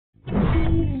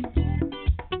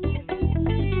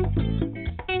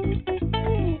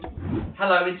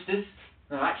Hello, Instars.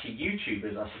 No, actually,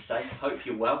 YouTubers, I should say. Hope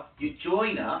you're well. You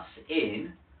join us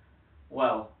in,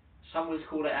 well, some would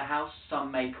call it a house,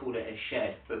 some may call it a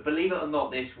shed. But believe it or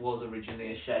not, this was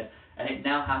originally a shed, and it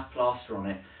now has plaster on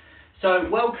it. So,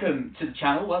 welcome to the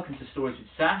channel, welcome to Stories with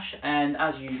Sash, and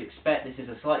as you'd expect, this is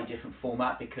a slightly different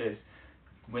format because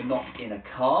we're not in a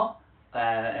car,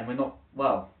 and we're not,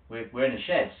 well, we're in a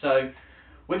shed. So,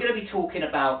 we're going to be talking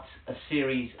about a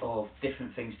series of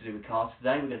different things to do with cars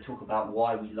today. We're going to talk about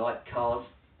why we like cars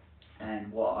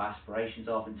and what our aspirations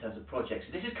are in terms of projects.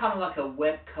 So this is kind of like a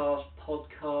webcast,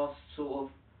 podcast sort of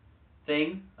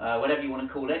thing, whatever you want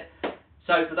to call it.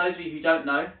 So for those of you who don't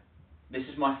know, this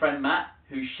is my friend Matt,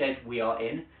 whose shed we are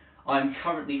in. I'm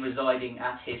currently residing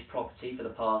at his property for the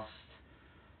past,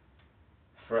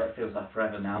 it feels like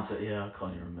forever now. Yeah, I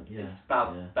can't even remember. Yeah.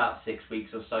 It's about 6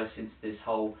 weeks or so since this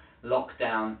whole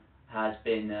lockdown has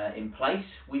been in place.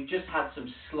 We've just had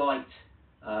some slight,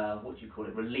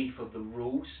 relief of the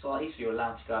rules slightly, so you're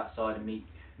allowed to go outside and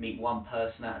meet one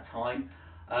person at a time.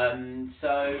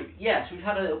 So we've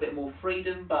had a little bit more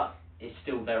freedom, but it's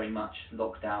still very much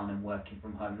lockdown and working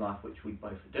from home life, which we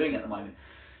both are doing at the moment.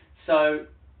 So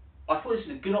I thought this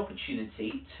was a good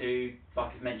opportunity to,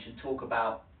 like I mentioned, talk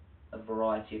about a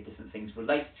variety of different things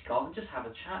related to cars and just have a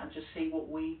chat and just see what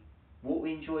we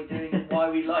enjoy doing and why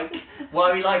we like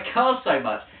cars so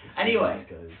much. Anyway, let's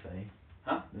see where this goes, eh?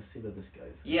 Huh? Let's see where this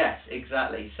goes. Yes,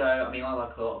 exactly. So I mean, I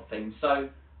like a lot of things. So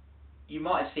you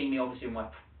might have seen me obviously in my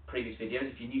previous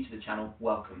videos. If you're new to the channel,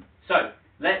 welcome. So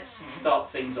let's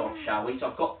start things off, shall we? So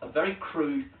I've got a very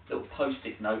crude little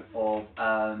post-it note of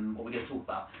what we're going to talk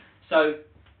about. So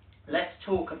let's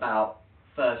talk about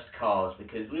first cars,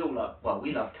 because we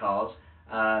love cars,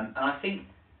 and I think,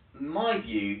 in my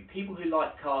view, people who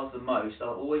like cars the most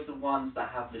are always the ones that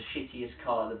have the shittiest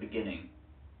car at the beginning.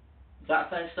 Is that a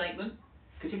fair statement?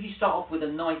 Because if you start off with a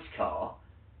nice car,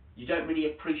 you don't really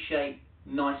appreciate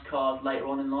nice cars later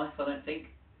on in life, I don't think.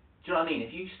 Do you know what I mean?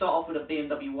 If you start off with a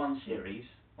BMW 1 Series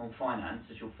on finance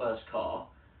as your first car,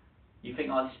 you think,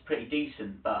 oh, this is pretty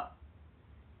decent, but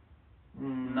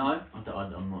no?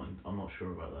 I'm not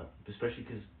sure about that, especially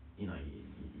because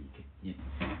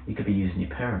you could be using your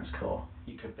parents' car.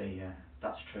 You could be, yeah,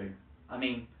 that's true. I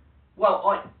mean,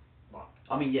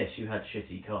 yes, you had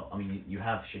shitty cars. I mean, you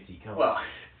have shitty cars. Well,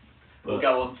 we'll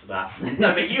go on to that.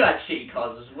 No, but you had shitty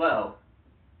cars as well.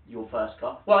 Your first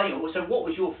car. Well, anyway, so what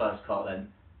was your first car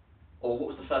then? Or what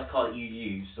was the first car that you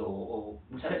used? Well,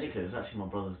 technically, it was actually my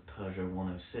brother's Peugeot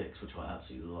 106, which I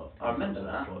absolutely loved. I remember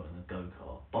that. Driving a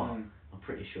go-kart, but I'm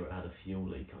pretty sure it had a fuel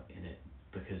leak in it,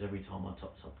 because every time I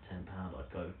topped up £10,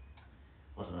 I'd go,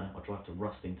 I don't know, I'd drive to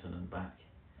Rustington and back.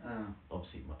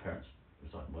 Obviously, my parents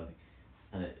reside in Worthing,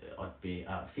 and I'd be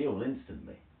out of fuel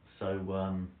instantly. So,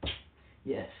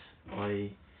 yes,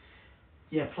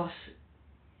 plus,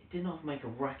 it didn't have to make a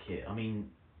racket. I mean,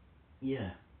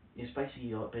 yeah, it's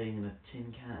basically like being in a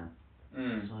tin can.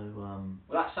 So, well,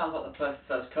 that sounds like the perfect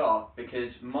first car,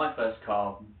 because my first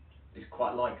car is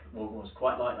was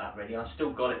quite like that, really. I've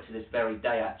still got it to this very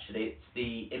day, actually. It's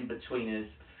the In-Betweeners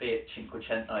Fiat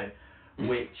Cinquecento,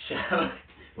 which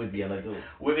with the yellow door.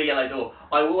 With a yellow door.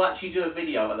 I will actually do a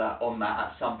video of that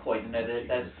at some point. And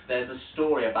there's a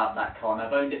story about that car, and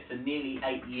I've owned it for nearly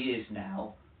 8 years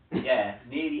now. Yeah,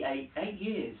 nearly 8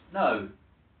 years. No.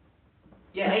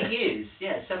 Yeah, 8 years.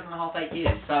 Yeah, 7.5, 8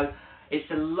 years. So it's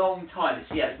a long time.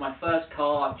 It's my first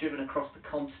car. I've driven across the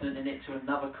continent in it to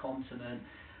another continent.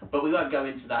 But we won't go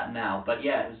into that now. But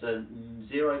yeah, it was a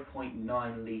 0.9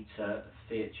 litre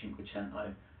Fiat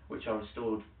Cinquecento, which I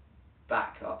restored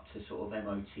back up to sort of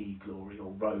MOT glory,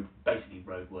 or basically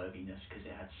roadworthiness, because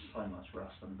it had so much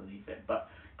rust underneath it. But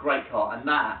great car, and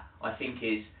that's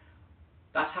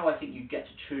how I think you get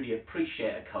to truly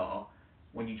appreciate a car,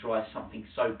 when you drive something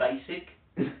so basic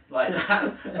like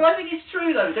that. But I think it's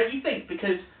true though, don't you think?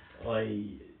 Because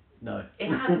no. It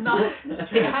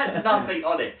had nothing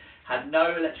on it. Had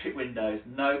no electric windows,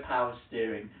 no power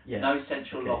steering, no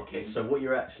central locking. So what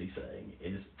you're actually saying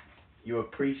is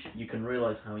you can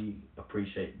realise how you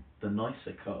appreciate the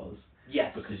nicer cars.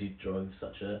 Yes. Because you drove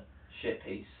such a shit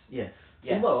piece. Yes.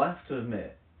 Yes. Although I have to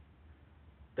admit,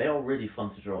 they are really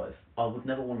fun to drive. I would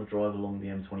never want to drive along the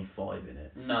M25 in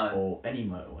it. No. Or any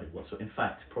motorway whatsoever. In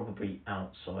fact, probably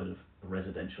outside of a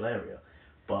residential area.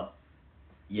 But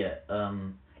yeah.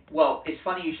 Well, it's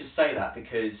funny you should say that,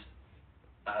 because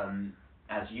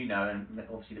as you know, and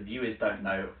obviously the viewers don't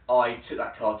know, I took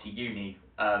that car to uni,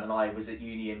 and I was at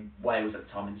uni in Wales at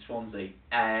the time, in Swansea,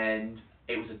 and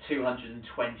it was a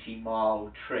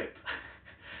 220-mile trip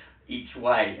each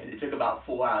way, and it took about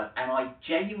 4 hours. And I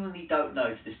genuinely don't know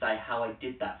to this day how I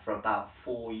did that for about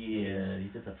 4 years. Yeah, you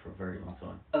did that for a very long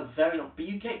time. A very long, but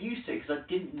you get used to it because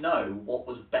I didn't know what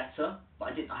was better.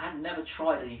 But I had never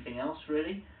tried anything else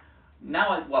really.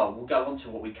 Now we'll go on to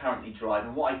what we currently drive,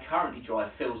 and what I currently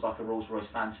drive feels like a Rolls-Royce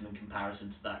Phantom in comparison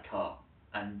to that car,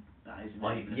 and that is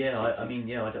I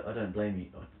don't blame you.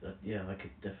 I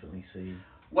could definitely see.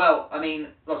 Well, I mean,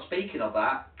 speaking of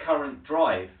that, current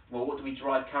drive. Well, what do we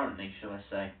drive currently, shall I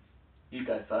say? You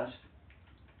go first.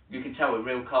 You can tell we're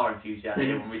real car enthusiasts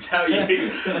here when we tell you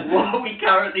what we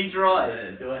currently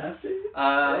drive. Do I have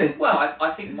to? Well,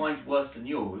 I think mine's worse than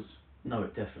yours. No,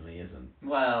 it definitely isn't.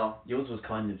 Well, yours was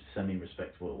kind of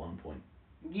semi-respectable at one point.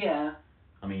 Yeah.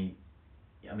 I mean,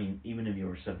 even if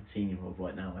you're a 17-year-old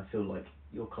right now, I feel like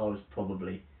your car is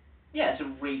probably. Yeah, it's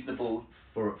a reasonable.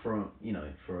 For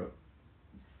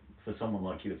someone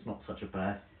like you, it's not such a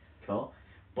bad car,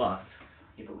 but.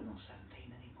 Yeah, but we're not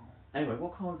 17 anymore. Anyway,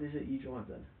 what car is it you drive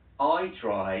then? I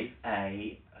drive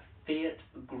a Fiat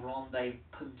Grande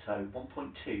Punto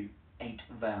 1.2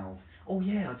 8-valve. Oh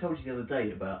yeah, I told you the other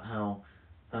day about how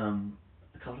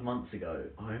a couple of months ago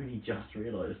I only just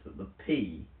realised that the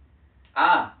P.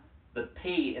 The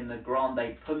P in the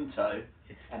Grande Punto,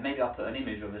 and maybe I'll put an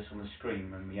image of this on the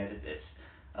screen when we edit this.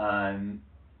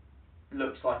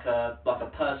 Looks like a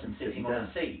person sitting on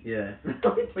a seat. Yeah.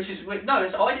 Which is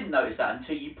I didn't notice that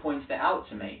until you pointed it out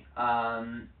to me.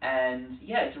 And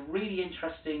yeah, it's a really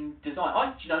interesting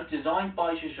design. Designed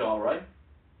by Giugiaro,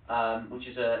 which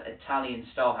is a Italian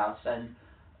style house, and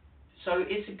so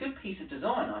it's a good piece of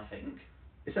design, I think.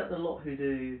 Is that the lot who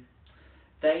do?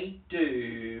 They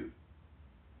do.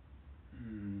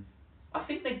 I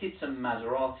think they did some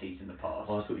Maseratis in the past.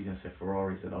 Oh, I thought you were going to say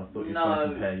Ferraris, and I thought you were trying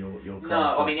to compare your car.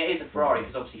 No, I mean it is a Ferrari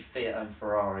because obviously Fiat own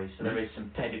Ferrari, so there is some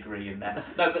pedigree in there.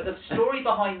 No, but the story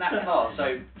behind that car.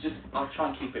 So I'll try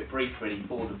and keep it brief really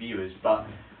for the viewers, but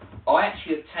I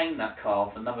actually obtained that car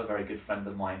off another very good friend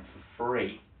of mine for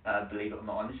free. Believe it or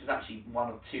not, and this is actually one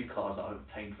of 2 cars that I've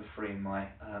obtained for free in my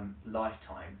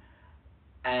lifetime.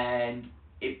 And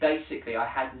it basically, I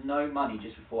had no money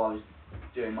just before I was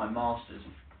doing my masters.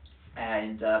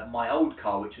 And my old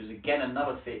car, which was again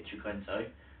another Fiat Cinquecento,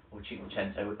 or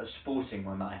Cinquecento, a sporting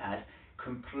one that I had,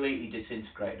 completely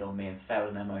disintegrated on me and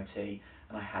failed an MOT, and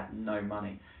I had no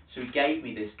money. So he gave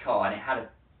me this car, and it had a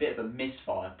bit of a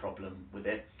misfire problem with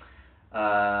it,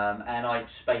 and I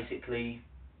just basically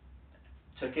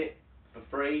took it for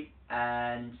free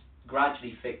and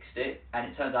gradually fixed it,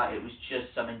 and it turned out it was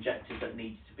just some injectors that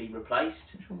needed to be replaced.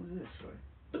 Which one was this, sorry?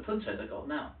 The Punto that I got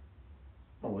now.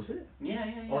 Oh, was it? Yeah.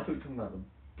 Oh, I thought you were talking about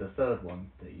the third one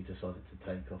that you decided to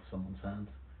take off someone's hands.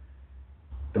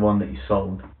 The one that you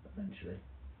sold, eventually.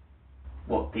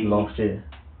 What, the... Last year.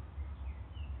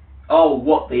 Oh,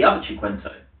 what, the other Cinquecento?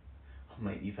 Oh,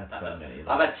 mate, you've had so many.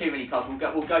 I've had too many cars.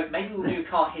 We'll go. Maybe we'll do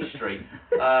car history.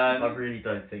 I really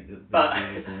don't think that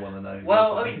the viewers will want to know.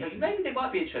 Well, I mean, maybe they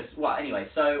might be interested. Well, anyway,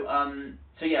 so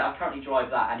yeah, I currently drive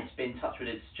that, and it's been touched with.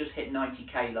 It's just hit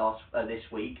 90k this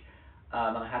week.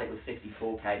 And I had it with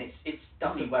 54k, and it's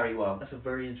done me very well. That's a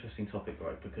very interesting topic,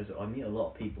 right? Because I meet a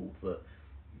lot of people that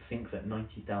think that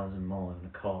 90,000 miles in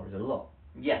a car is a lot.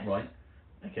 Yes. Right?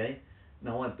 Okay?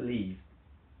 Now I believe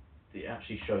it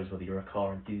actually shows whether you're a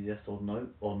car enthusiast or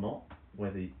not,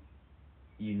 whether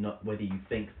you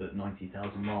think that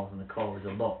 90,000 miles in a car is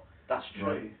a lot. That's true.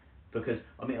 Right? Because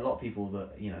I meet a lot of people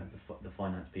that, the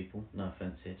finance people, no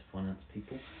offence here to finance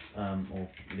people, or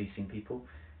leasing people,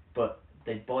 but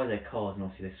they buy their cars and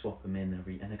obviously they swap them in and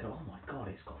they go, oh my god,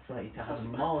 it's got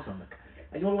 30,000 miles on the car.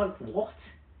 And you're like, what?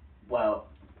 Well,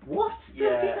 what?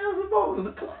 Yeah. 30,000 miles on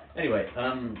the car? Anyway,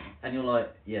 and you're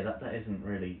like, yeah, that isn't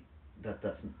really, that's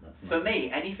for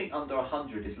me, anything under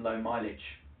 100 is low mileage.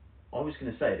 I was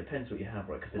going to say, it depends what you have,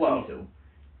 right? Because diesel,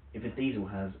 if a diesel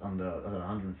has under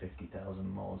 150,000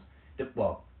 miles,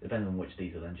 depends on which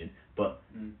diesel engine, but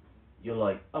you're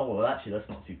like, oh well, actually that's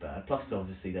not too bad. Plus,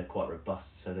 obviously they're quite robust,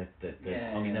 so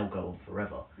they'll go on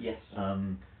forever. Yes.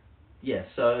 Yeah.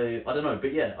 So I don't know,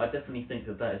 but yeah, I definitely think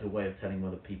that is a way of telling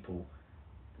whether people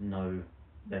know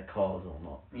their cars or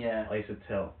not. Yeah. I used to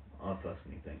tell. I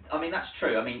personally think. I mean, that's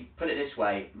true. I mean, put it this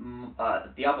way,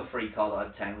 the other free car that I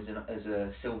obtained was as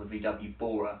a silver VW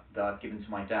Bora that I've given to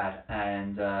my dad,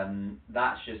 and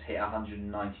that's just hit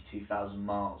 192,000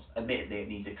 miles. Admittedly, it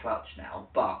needs a clutch now,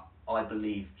 but I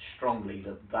believe strongly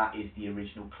that is the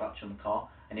original clutch on the car.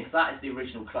 And if that is the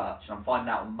original clutch, and I'm finding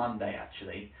out on Monday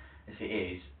actually, if it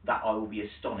is, that I will be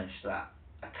astonished that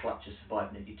a clutch has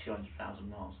survived nearly 200,000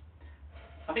 miles.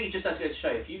 I think it just has to go to show,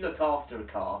 if you look after a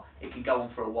car, it can go on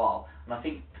for a while. And I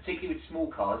think, particularly with small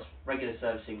cars, regular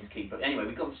servicing is key. But anyway,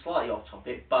 we've gone slightly off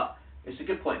topic, but it's a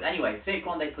good point. Anyway, Fiat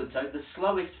Grande Punto, the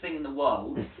slowest thing in the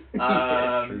world.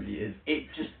 It truly is. It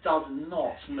just does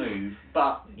not move,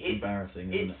 but it's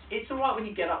embarrassing, isn't it? It's alright when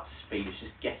you get up to speed, it's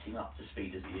just getting up to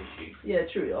speed is the issue. Yeah,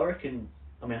 true. I reckon,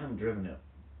 I mean, I haven't driven it,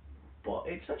 but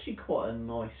it's actually quite a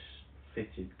nice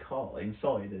fitted car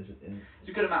inside. It's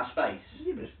a good amount of space.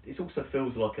 Yeah, but it also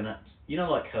feels like you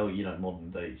know, like how, you know, modern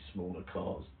day smaller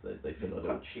cars, they feel like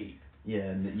quite cheap. Yeah,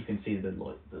 and you can see the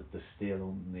steel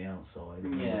on the outside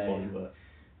and the Yeah. bodywork.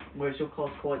 Whereas your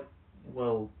car's quite,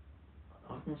 well,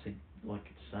 I don't want to say like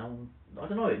sound. I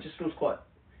don't know. It just feels quite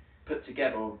put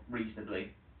together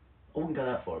reasonably. I wouldn't go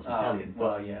that far. It's Italian.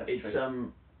 Well, but yeah, it's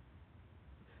true.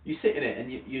 You sit in it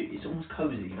and you it's almost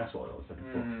cozy. That's what I was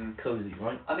looking for. Cozy,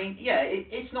 right? I mean, yeah,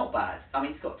 it's not bad. I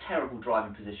mean, it's got terrible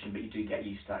driving position, but you do get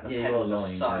used to it. The pedals are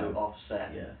so down.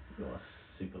 offset. Yeah, you're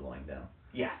super lying down.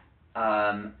 Yeah.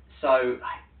 So,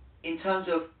 in terms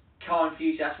of car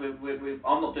enthusiasts,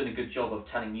 I'm not doing a good job of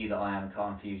telling you that I am a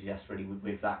car enthusiast really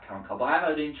with that current car. But I have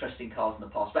had interesting cars in the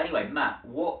past. But anyway, Matt,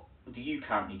 what do you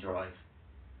currently drive?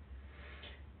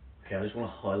 Okay, I just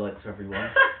want to highlight to everyone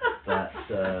that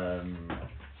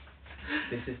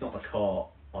this is not the car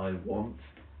I want.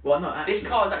 Well, no, actually. This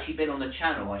car has actually been on the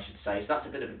channel, I should say, so that's a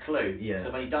bit of a clue. Yeah. So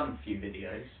I've only done a few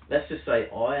videos. Let's just say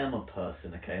I am a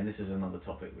person, okay, and this is another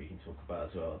topic we can talk about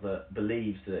as well, that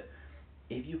believes that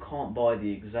if you can't buy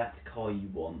the exact car you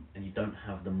want and you don't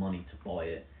have the money to buy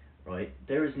it, right,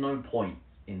 there is no point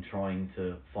in trying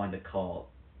to find a car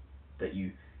that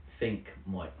you think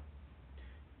might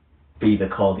be the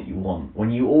car that you want when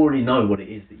you already know what it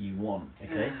is that you want,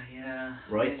 okay? Yeah.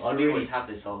 Right? I really have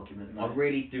this argument. I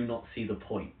really do not see the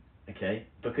point, okay?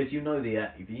 Because if you know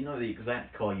the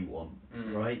exact car you want,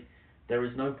 right? There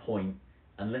is no point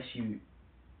unless you.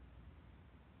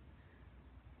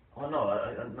 Oh no,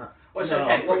 I'm not. Well, it's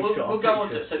okay. Well, we'll go on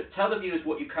to. So tell the viewers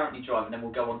what you currently drive, and then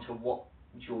we'll go on to what's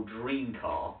your dream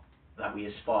car that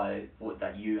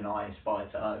that you and I aspire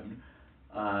to own.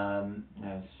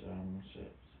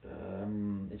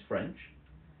 It's French.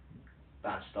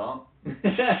 Bad start.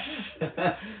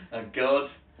 Oh God.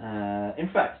 In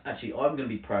fact, actually, I'm going to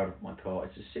be proud of my car.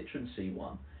 It's a Citroen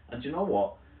C1, and do you know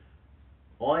what?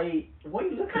 Why are you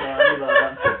looking at me like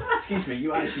that? Excuse me,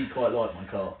 you actually quite like my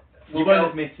car. You won't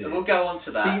admit it. We'll go on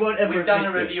to that. So you won't ever We've done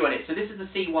a review on it. So this is the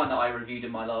C1 that I reviewed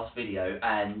in my last video,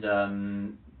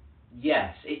 and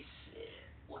yes, it's.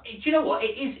 Do you know what?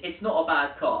 It's not a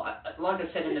bad car. Like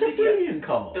I said in the video. It's a brilliant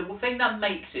car. The thing that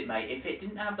makes it, mate, if it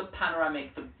didn't have the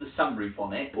panoramic, the sunroof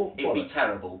on it, it'd be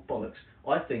terrible. Bollocks.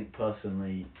 I think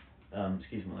personally,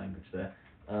 excuse my language there.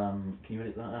 Can you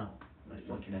edit that out?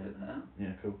 I can edit that out.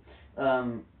 Yeah, cool.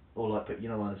 Or like, but you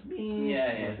know one of those.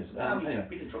 Yeah. Anyway,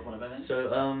 we can drop one of those.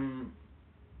 So,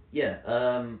 yeah.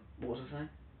 What was I saying?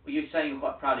 Well, you're saying you're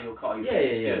quite proud of your car.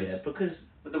 Yeah. Because.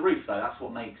 But the roof though, that's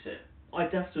what makes it.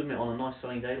 I'd have to admit, on a nice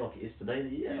sunny day like it is today,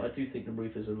 I do think the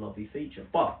roof is a lovely feature.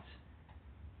 But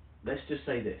let's just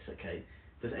say this, okay?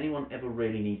 Does anyone ever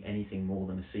really need anything more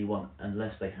than a C1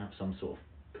 unless they have some sort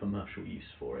of commercial use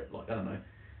for it? Like, I don't know,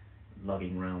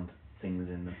 lugging around things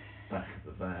in the back of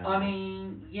the van. I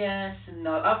mean, yes and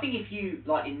no. I think if you,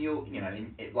 like in your,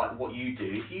 like what you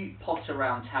do, if you potter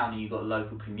around town and you've got a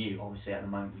local commute, obviously at the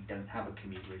moment we don't have a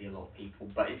commute really, a lot of people,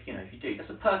 but if you do, that's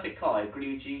a perfect car. I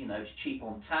agree with you, it's cheap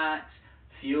on tax,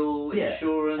 fuel,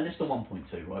 insurance. And it's the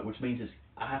 1.2, right, which means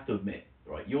I have to admit,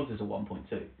 right, yours is a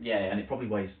 1.2. Yeah. And it probably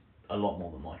weighs a lot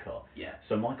more than my car. Yeah.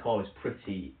 So my car is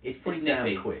pretty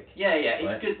damn quick. Yeah, right?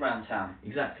 It's good round town.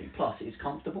 Exactly. Plus, it's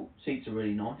comfortable. Seats are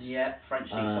really nice. Yeah, French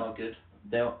seats are good.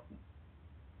 They're...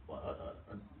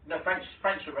 No, French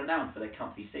are renowned for their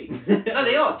comfy seats. No,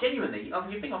 they are, genuinely.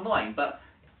 You think I'm lying, but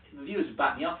the viewers would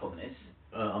back me up on this.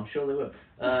 I'm sure they will.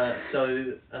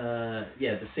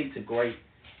 Yeah, the seats are great.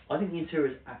 I think the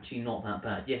interior is actually not that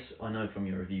bad. Yes, I know from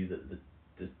your review that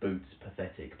the boot's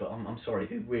pathetic, but I'm sorry,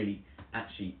 who really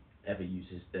actually ever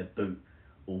uses their boot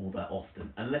all that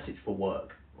often? Unless it's for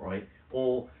work, right?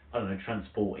 Or, I don't know,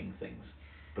 transporting things.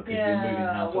 Because you're moving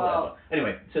house or whatever.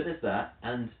 Anyway, so there's that,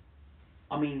 and,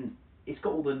 I mean, it's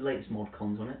got all the latest mod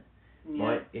cons on it. Yeah,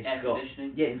 right? air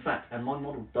conditioning. Yeah, in fact, and my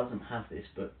model doesn't have this,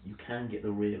 but you can get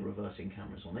the rear reversing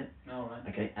cameras on it. Oh,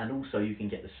 right. Okay, and also you can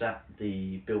get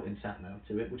the built-in sat nav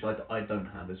to it, which I don't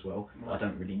have as well. Right. I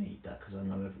don't really need that because I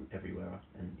know everywhere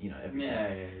and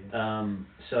everywhere. Yeah.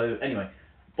 So anyway,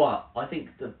 but I think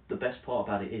the best part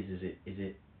about it is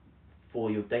it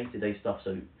for your day-to-day stuff.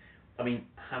 So, I mean,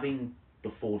 having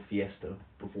the Ford Fiesta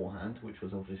beforehand, which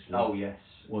was obviously Oh yes.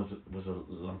 was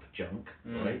a lump of junk,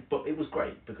 right? But it was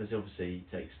great because obviously you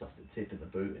take stuff to the tip in the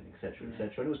boot and etc.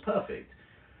 etc. and it was perfect.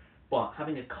 But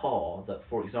having a car that,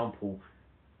 for example,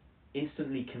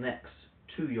 instantly connects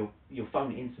to your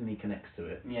phone, instantly connects to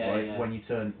it, right? Yeah. When you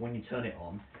turn it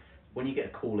on, when you get a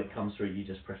call, it comes through. You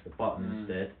just press the button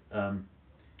instead.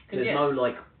 There's no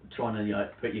like trying to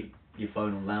put your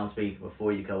phone on loudspeaker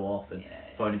before you go off and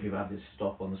phoning people. Have to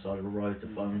stop on the side of the road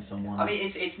to phone someone. I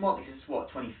mean, it's more because it's what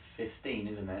 2015,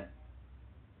 isn't it?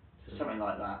 Something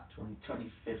like that.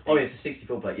 2015. Oh, yeah, it's a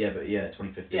 64 plate. Yeah, but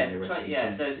 2015.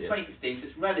 So it's 2015. So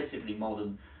it's relatively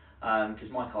modern. Because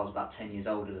my car's about 10 years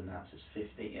older than that, so it's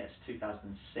 15. Yeah, it's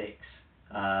 2006.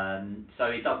 So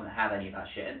it doesn't have any of that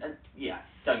shit. And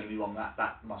don't get me wrong,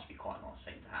 that must be quite a nice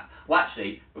thing to have. Well,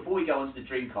 actually, before we go on to the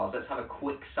dream cars, let's have a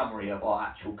quick summary of our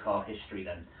actual car history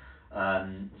then,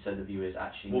 so the viewers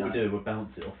actually know. What we do, we'll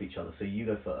bounce it off each other. So you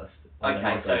go first.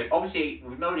 Okay, so obviously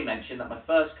we've already mentioned that my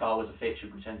first car was a Fiat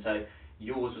Cinquecento.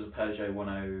 Yours was a Peugeot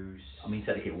 106. I mean,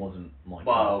 technically it wasn't my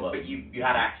car. Well, but you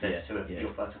had access to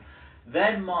your first car.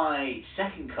 Then my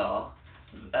second car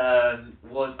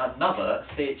was another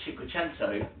Fiat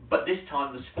Cinquecento, but this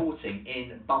time the Sporting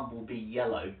in Bumblebee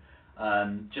yellow,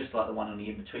 just like the one on the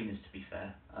in-betweeners, to be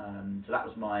fair. So that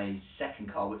was my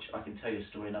second car, which I can tell you a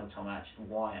story another time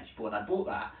why I actually bought. And I bought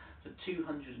that for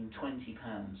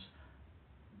 £220.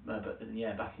 But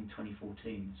back in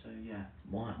 2014. So yeah.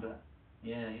 Wow. But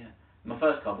yeah. My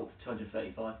first car I bought for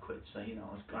 235 quid, so I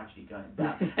was gradually going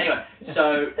down. Anyway,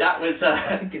 so that was.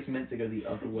 I think it's meant to go the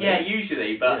other way. Yeah,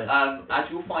 usually, but as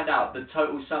you'll find out, the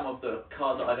total sum of the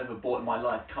cars that I've ever bought in my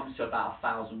life comes to about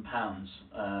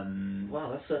 £1,000.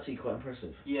 Wow, that's actually quite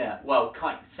impressive. Yeah, well,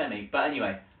 semi, but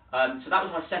anyway, so that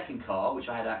was my second car, which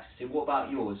I had access to. What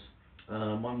about yours?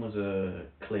 Mine was a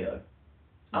Clio.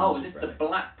 Oh, was this the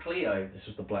black Clio? This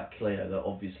was the black Clio that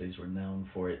obviously is renowned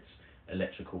for its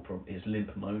electrical its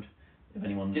limp mode. If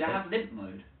anyone did it have limp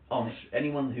mode?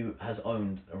 Anyone who has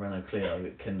owned a Renault Clio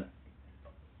can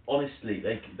honestly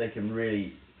they can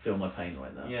really feel my pain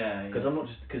right now. Yeah. Because I'm not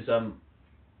just because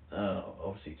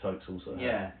obviously Tokes also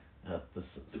had the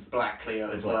black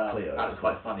Clio as well. That was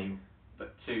quite funny.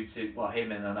 But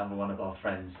him and another one of our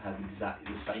friends had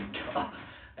exactly the same car.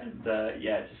 And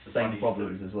just the same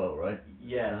problems as well, right?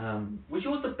 Yeah. Was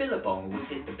yours the Billabong or was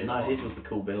his the Billabong? No, his was the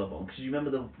cool Billabong. Because you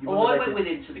remember the. I went with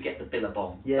him to get the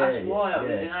Billabong. Yeah, that's why I was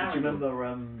in Arundel. Do you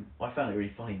remember? I found it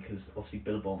really funny because obviously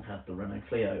Billabong had the Renault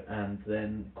Clio and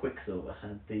then Quicksilver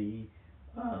had the.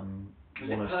 Was it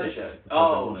 106, Peugeot?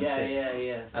 Oh,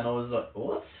 yeah. And I was like,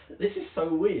 what? This is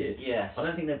so weird. Yes. I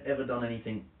don't think they've ever done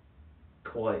anything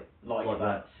quite like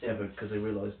that ever because they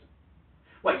realised.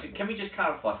 Wait, so can we just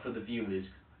clarify for the viewers?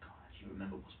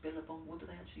 Remember, what's Billabong? What do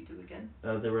they actually do again?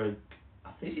 They're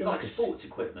I think it's like sports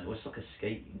equipment. Well, it's like a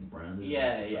skating brand.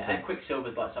 Yeah. And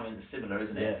Quicksilver's like something similar,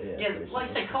 isn't it? Yeah. Like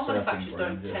you say, car manufacturers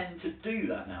don't tend to do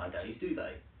that nowadays, do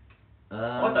they?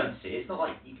 I don't see it. It's not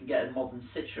like you can get a modern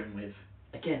Citroen with.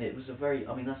 Again, it was a very.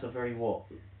 I mean, that's a very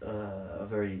a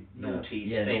very naughty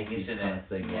thing, isn't kind it? Of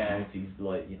thing. Yeah. Naughty's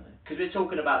like Because we're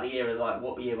talking about the era, like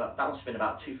what year? That must have been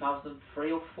about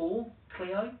 2003 or 4.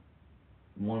 Clio.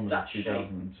 One was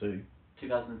 2002.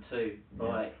 2002,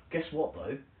 right. Guess what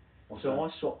though? What's so that? I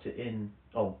swapped it in.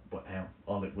 Oh, but hang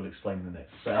on. We'll explain the next.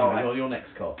 So anyway, your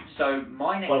next car. So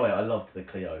my next. By the way, I loved the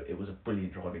Clio. It was a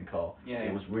brilliant driving car. Yeah.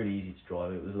 It was really easy to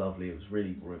drive. It was lovely. It was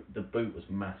really. The boot was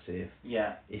massive.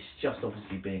 Yeah. It's just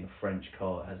obviously being a French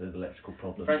car has an electrical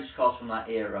problem. French cars from that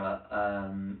era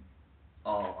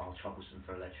are troublesome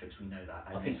for electrics. We know that.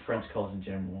 I think French cars in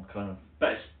general are kind of.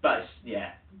 But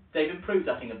they've improved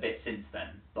I think a bit since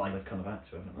then. Like they've kind of had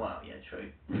to, haven't they? Well, yeah, true.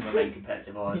 The main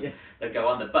competitive they go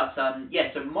under. But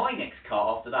so my next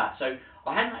car after that. So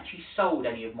I hadn't actually sold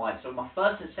any of my. So my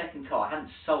first and second car I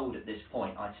hadn't sold at this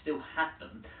point. I still had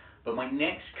them. But my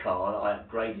next car that I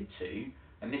upgraded to,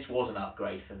 and this was an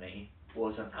upgrade for me,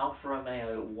 was an Alfa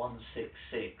Romeo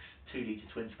 166 2-litre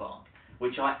twin spark,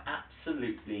 which I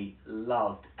absolutely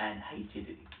loved and hated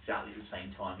at exactly the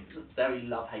same time. It was a very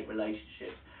love-hate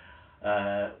relationship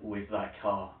with that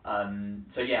car.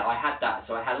 So I had that.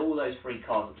 So I had all those 3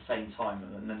 cars at the same time,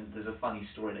 and then there's a funny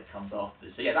story that comes after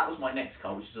this. So that was my next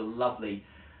car, which is a lovely,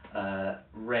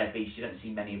 rare beast. You don't see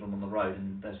many of them on the road,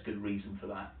 and there's good reason for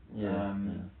that.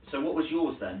 So what was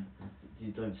yours then?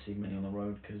 You don't see many on the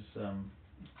road because,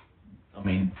 I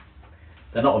mean,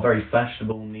 they're not very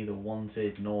fashionable, neither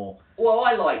wanted nor. Well,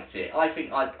 I liked it. I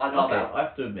think I love it. I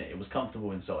have to admit, it was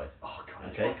comfortable inside. Oh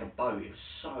god, it's like a boat. It was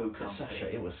so comfy.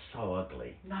 Sasha, it was so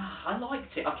ugly. Nah, I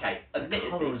liked it. Okay, admittedly.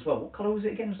 The colour as well. What colour was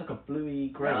it again? It was like a bluey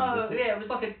grey. No, it was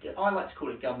like I like to call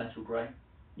it gunmetal grey.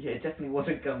 Yeah, it definitely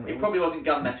wasn't gunmetal. It probably wasn't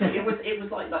gunmetal. It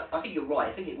was like I think you're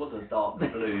right. I think it was a dark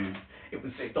blue. It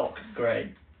was stock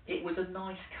grey. It was a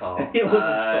nice car. It was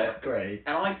a stock grey.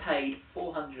 And I paid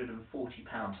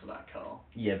 £440 for that car.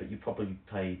 Yeah, but you probably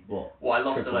paid what? Well, I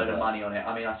lost a load of money on it.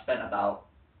 I mean, I spent about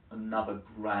another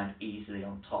 £1,000 easily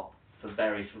on top for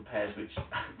various repairs, which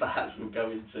perhaps we'll go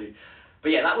into. But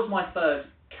yeah, that was my third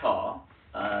car.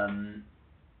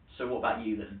 So what about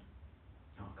you then?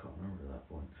 Oh, I can't remember at that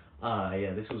point.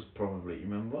 Yeah, this was probably,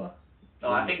 remember?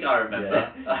 Oh, I think I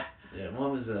remember. Yeah, yeah,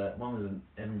 mine was an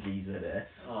MG ZS.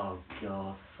 Oh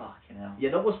god, fucking hell.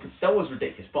 Yeah, that was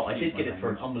ridiculous, but I did get it for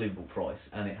an unbelievable price,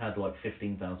 and it had like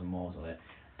 15,000 miles on it.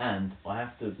 And I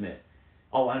have to admit,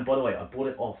 oh, and by the way, I bought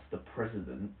it off the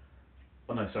president.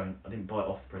 Oh no, sorry, I didn't buy it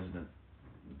off the president.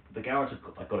 The garage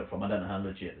I got it from, I don't know how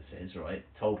legit this is, right?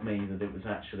 Told me that it was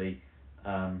actually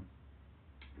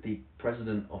the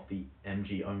president of the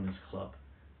MG Owners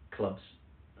Club's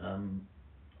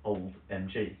old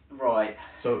MG. Right.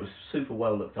 So it was super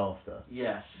well looked after.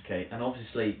 Yes. Okay, and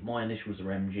obviously my initials are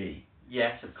MG.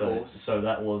 Yes, of course. So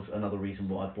that was another reason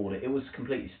why I bought it. It was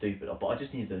completely stupid, but I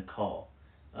just needed a car.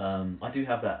 I do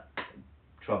have that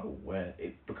trouble where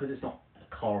because it's not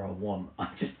a car I want, I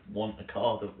just want a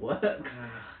car that works.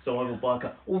 So I will buy a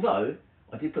car. Although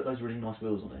I did put those really nice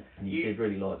wheels on it, and you did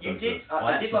really like those wheels.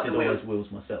 I actually did all those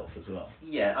wheels myself as well.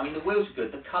 Yeah, I mean the wheels were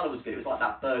good, the colour was good, it was like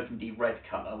that burgundy red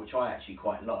colour, which I actually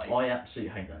quite like. I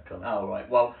absolutely hate that colour. Oh right,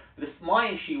 well, my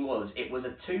issue was, it was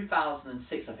a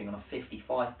 2006 I think on a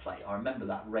 55 plate, I remember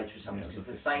that reg for something, it was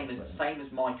the same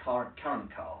as my current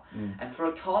car, and for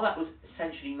a car that was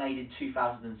essentially made in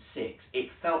 2006, it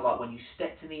felt like when you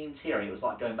stepped in the interior, it was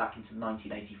like going back into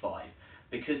 1985,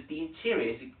 because the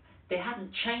interior they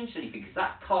hadn't changed anything, because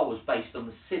that car was based on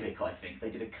the Civic, I think. They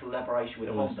did a collaboration with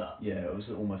Honda. Yeah, it was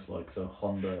almost like the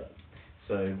Honda.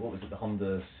 So what was it? The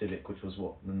Honda Civic, which was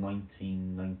what, the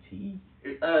 1990.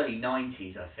 Early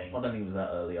 90s, I think. I don't think it was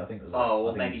that early. I think it was.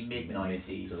 Or maybe mid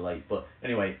 90s. To late, but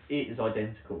anyway, it is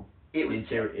identical. It was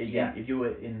interior. Yeah. If you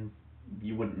were in.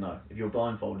 You wouldn't know. If you were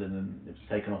blindfolded and it was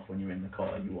taken off when you were in the car,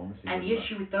 you honestly wouldn't know. And the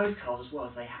issue with those cars as well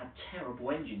is they had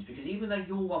terrible engines, because even though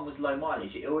your one was low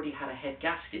mileage, it already had a head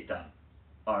gasket done,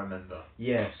 I remember.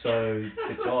 Yeah, so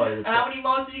the guy... And how many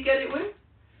miles did you get it with?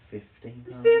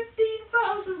 15,000.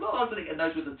 15,000 miles, and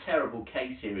those were the terrible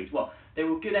K-series. Well, they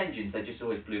were good engines, they just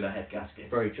always blew their head gaskets.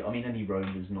 Very true. I mean, any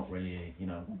Rover's not really a,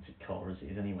 wanted car as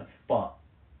it is anyway. But,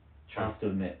 I have to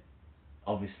admit,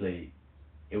 obviously,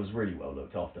 it was really well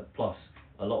looked after. Plus,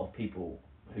 a lot of people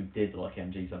who did like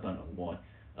MGs, I don't know why,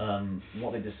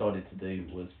 what they decided to do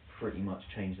was pretty much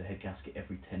change the head gasket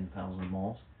every 10,000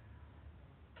 miles.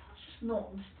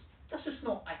 That's just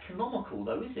not economical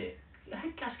though, is it? A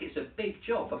head gasket's a big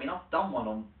job. I mean, I've done one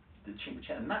on the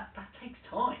Cinquecento, and that takes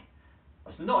time.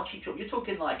 It's not a cheap job. You're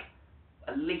talking like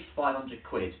at least 500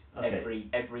 quid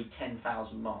every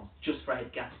 10,000 miles just for a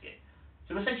head gasket.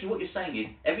 So essentially what you're saying is,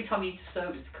 every time you need to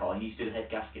service the car, you need to do the head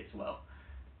gasket as well.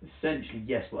 Essentially,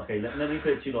 yes. But okay, let me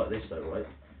put it to you like this though, right?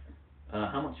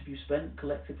 How much have you spent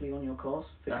collectively on your cars,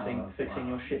 fixing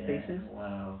your shit pieces?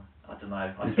 Wow, I don't know.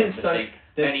 I think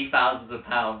many thousands of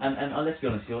pounds. And let's be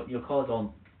honest, your cars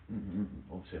aren't.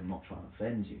 Obviously, I'm not trying to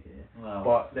offend you here, well,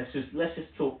 but let's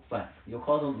just talk facts. Your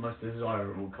cars aren't the most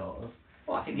desirable cars.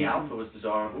 Well, I think the Alfa was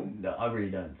desirable. No, I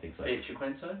really don't think so. The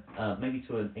Cinquecento? Maybe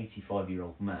to an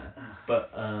 85-year-old man.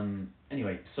 But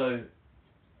anyway, so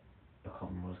I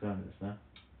can't remember where I was going with this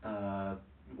now.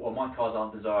 Well, my cars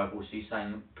aren't desirable, so you're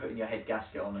saying putting your head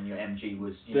gasket on your MG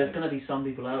was... There's going to be some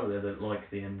people out there that like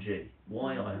the MG.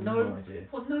 Why? I have no idea.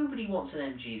 Well, nobody wants an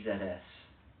MG ZS.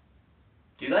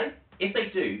 Do they? If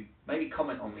they do, maybe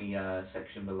comment on the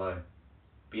section below.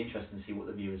 Be interesting to see what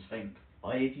the viewers think.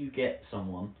 If you get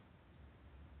someone,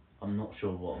 I'm not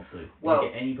sure what I'll do. Well, if you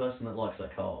get any person that likes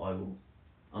that car, I will...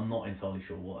 I'm not entirely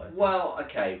sure what I'd do. Well,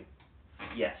 okay.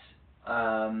 Yes.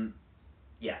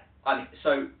 Yeah. I mean,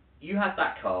 so... You had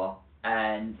that car,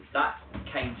 and that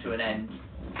came to an end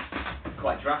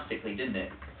quite drastically, didn't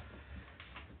it?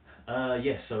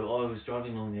 Yes, so I was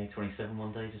driving along the A27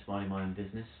 one day, just minding my own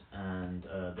business, and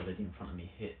the lady in front of me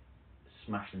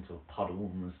smashed into a puddle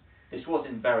and was... This was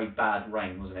in very bad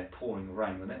rain, wasn't it? Pouring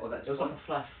rain, wasn't it? It was like a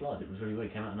flash flood, it was really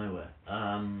weird, it came out of nowhere.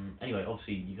 Anyway,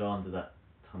 obviously you go under that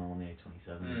tunnel on the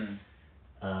A27,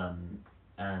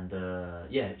 and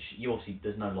yeah, you obviously,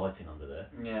 there's no lighting under there.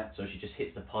 Yeah. So she just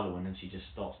hits the puddle and then she just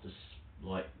starts to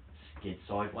skid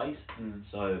sideways.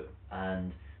 So,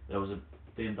 and there was a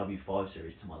BMW 5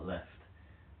 Series to my left,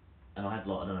 and I had I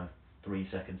don't know, 3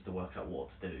 seconds to work out what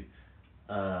to do.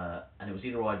 And it was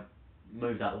either I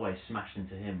moved out of the way, smashed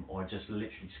into him, or I just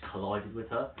literally just collided with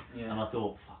her. Yeah. And I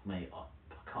thought, fuck me, I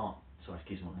can't sorry,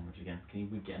 excuse my language again. Can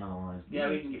we get another one of those? Yeah,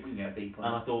 we can get a beep on.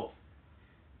 And I thought,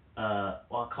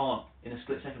 well, I can't. In a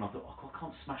split second, I thought, I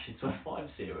can't smash into a 5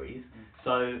 Series.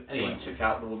 So anyway, you took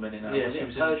out the woman in a yeah, was it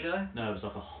was a Peugeot? No, it was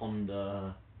like a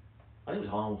Honda. I think it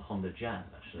was an old Honda Jazz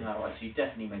actually. No, right, so you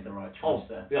definitely made the right choice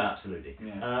there. Yeah, absolutely.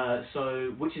 Yeah.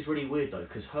 So, which is really weird though,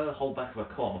 because her whole back of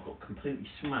her car got completely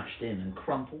smashed in and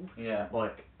crumpled. Yeah.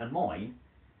 Like, and mine,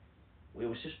 it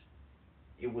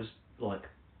was like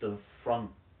the front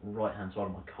right hand side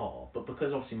of my car, but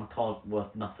because obviously my car's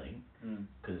worth nothing,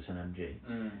 because it's an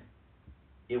MG,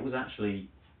 it was actually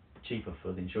cheaper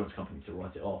for the insurance company to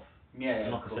write it off. Yeah,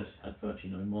 and like I said, it had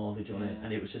virtually no mileage on it,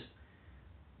 and it was just.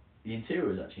 The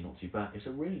interior is actually not too bad. It's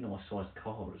a really nice sized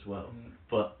car as well.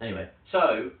 But anyway.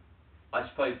 So, I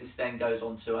suppose this then goes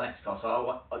on to our next car.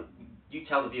 So, you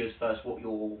tell the viewers first what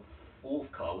your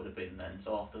 4th car would have been then.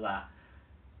 So after that.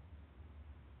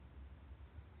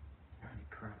 Holy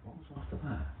crap! What was after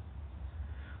that?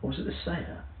 Or was it the Seat?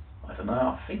 I don't know.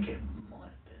 I think it might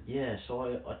have been. Yeah. So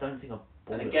I don't think I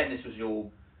bought it. And again, this was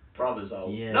your brother's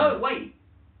old. Yeah. No, wait.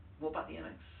 What about the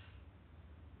MX?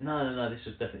 No, this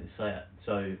was definitely the Seat.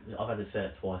 So I've had the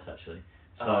Seat twice actually.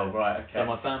 So, right, okay. So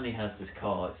my family has this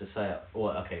car. It's a Seat.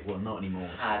 Well, not anymore.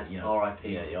 Had, you know, R.I.P.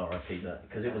 Yeah, R.I.P. that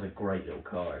because it was a great little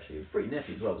car actually. It was pretty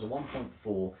nifty as well. It was a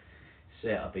 1.4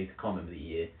 Seat. I can't remember the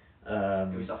year. I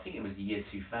think it was the year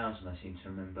 2000. I seem to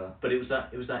remember. But it was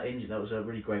that engine. That was a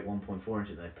really great 1.4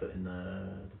 engine they put in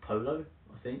the Polo,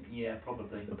 I think. Yeah,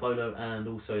 probably. The Polo and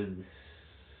also this.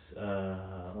 There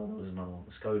was another one,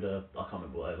 the Skoda. I can't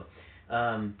remember whatever.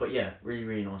 But yeah, really,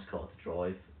 really nice car to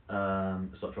drive.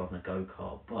 It's like driving a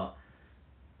go-kart, but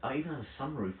I even had a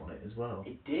sunroof on it as well.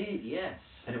 It did, yes.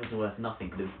 And it was worth nothing,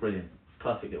 but it was brilliant.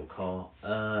 Perfect little car.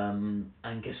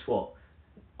 And guess what?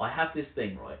 I have this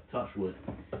thing, right, touch wood,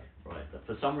 right, that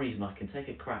for some reason I can take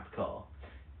a crap car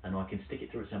and I can stick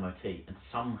it through its MOT and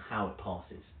somehow it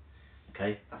passes.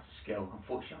 Okay? That's a skill.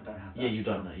 Unfortunately, I don't have that. Yeah, you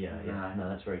don't know. Yeah. No,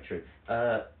 that's very true.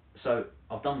 So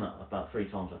I've done that about 3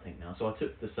 times, I think now. So I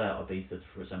took the Seat Ibiza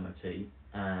for its MOT,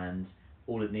 and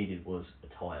all it needed was a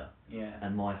tyre. Yeah.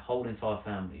 And my whole entire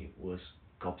family was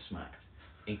gobsmacked,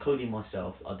 including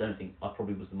myself. I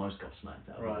probably was the most gobsmacked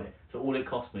out of it. So all it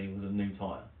cost me was a new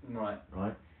tyre. Right.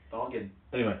 Bargain.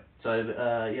 Anyway, so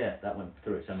yeah, that went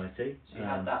through its MOT. So you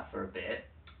had that for a bit.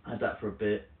 I had that for a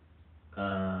bit.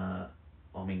 I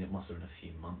mean, it must have been a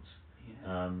few months.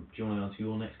 Yeah. Do you want to go on to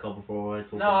your next car before I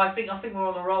talk? No, I think we're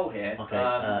on the roll here. Okay,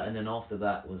 and then after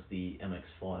that was the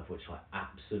MX-5, which I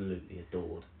absolutely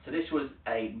adored. So this was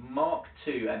a Mark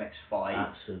II MX-5.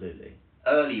 Absolutely.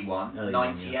 Early one,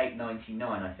 98,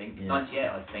 99, I think. Yeah. 98,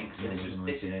 I think. So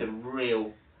this is the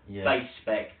real base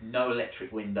spec, no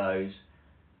electric windows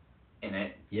in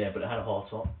it. Yeah, but it had a hard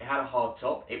top. It had a hard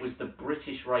top. It was the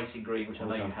British Racing Green, which I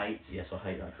know you hate. Yes, I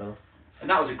hate that colour. And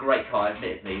that was a great car,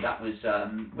 admittedly. That was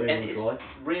rear-wheel drive.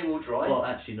 Rear-wheel drive. Well,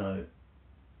 actually, no,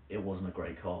 it wasn't a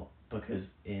great car because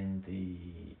in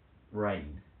the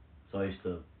rain, so I used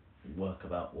to work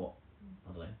about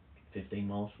 15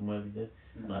 miles from where we lived,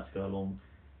 and I had to go along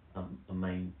a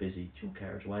main busy dual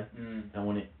carriageway. And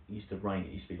when it used to rain,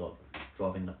 it used to be like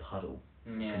driving in a puddle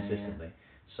consistently.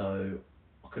 Yeah. So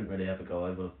I couldn't really ever go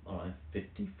over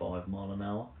 55 mile an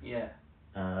hour. Yeah.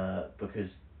 Because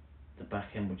the back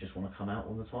end would just want to come out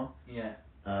all the time. Yeah.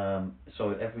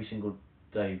 So every single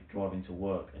day driving to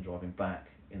work and driving back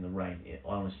in the rain, I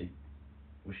honestly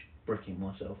was bricking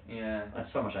myself. Yeah. I had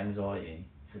so much anxiety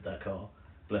with that car,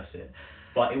 bless it.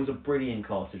 But it was a brilliant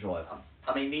car to drive.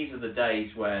 I mean, these are the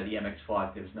days where the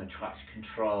MX-5, there was no traction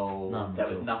control, there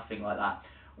was nothing like that.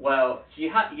 Well, so you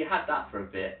had that for a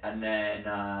bit, and then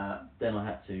I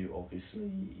had to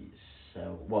obviously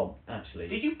sell. Well, actually.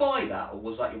 Did you buy that, or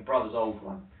was that your brother's old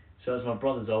one? So it was my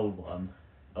brother's old one.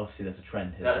 Obviously, there's a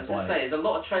trend here. I was going to say, there's a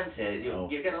lot of trends here. You're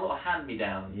getting a lot of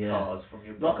hand-me-down cars from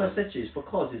your brother. Like I said to you, it's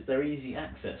because they're easy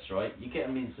access, right? You get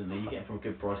them instantly, you get them for a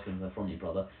good price because they're from your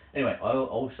brother. Anyway, I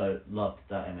also loved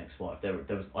that MX-5.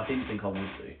 I didn't think I would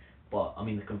do, but I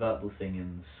mean the convertible thing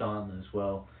in the sun as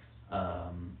well.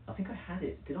 I think I had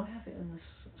it. Did I have it in the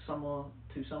summer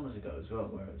 2 summers ago as well,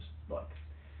 where it was like,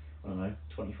 I don't know,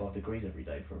 25 degrees every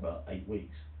day for about 8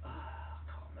 weeks?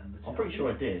 I'm pretty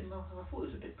sure I did. No, I thought it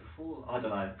was a bit before. I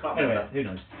don't know. Can't remember. Anyway, Who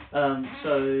knows?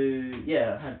 So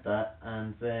yeah, I had that,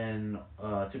 and then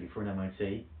I took it for an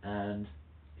MOT, and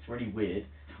it's really weird.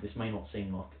 This may not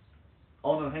seem like.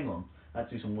 Oh no, hang on. I had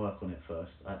to do some work on it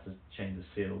first. I had to change the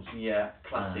seals. Yeah,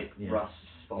 classic rust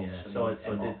spots. Yeah, so I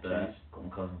did that. Got my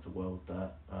cousin to weld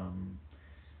that.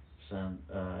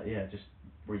 Just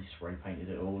re-spray painted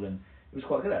it all, and it was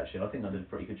quite good actually. I think I did a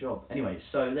pretty good job. Anyway,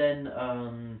 so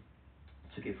then.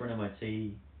 Took it for an MOT,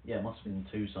 Yeah, it must have been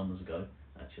 2 summers ago,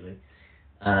 actually.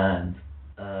 And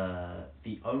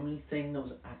the only thing that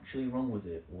was actually wrong with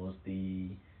it was the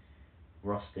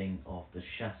rusting of the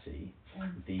chassis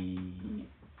on the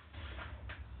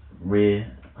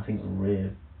rear. I think the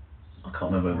rear. I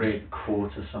can't remember. Rear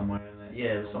quarter somewhere in there.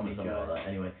 Yeah, it was something like that.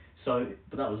 Anyway, so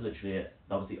but that was literally it.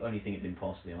 That was the only thing it didn't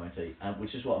pass the MOT, and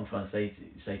which is what I'm trying to say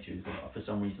to you is that for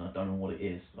some reason I don't know what it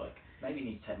is. Like maybe you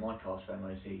need to take my cars for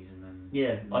MOTs and then.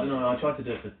 yeah, I don't know. I tried to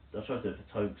do it for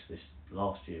Tokes this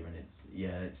last year, and it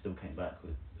still came back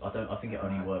with. I think it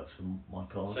only works for my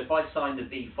cars. So if I signed a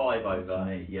V5 over,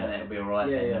 me, yeah. and it'll be alright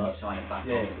then when you sign it back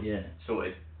on. Yeah.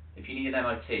 Sorted. If you need an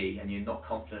MOT and you're not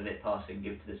confident of it passing,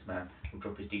 give it to this man. We'll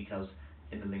drop his details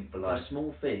in the link below. For a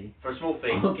small fee. For a small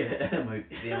fee. I'll get the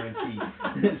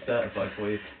MOT certified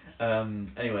for you.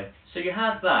 Anyway. So you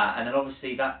had that, and then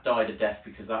obviously that died a death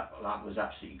because that was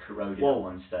absolutely corroded at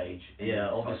one stage. Yeah,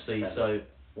 obviously. So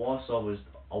whilst I was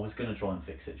going to try and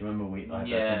fix it. Do you remember I had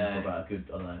that thing for about a good,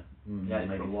 I don't know,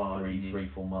 maybe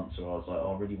 3-4 months, where I was like,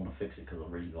 I really want to fix it because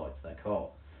I really liked that car.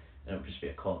 And it would just be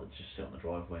a car that just sit on the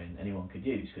driveway and anyone could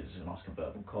use because it's a nice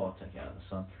convertible car, take it out in the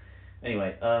sun.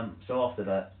 Anyway, so after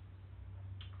that,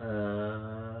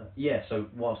 so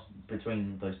whilst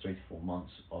between those 3 to 4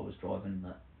 months, I was driving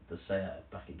the Seat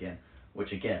back again,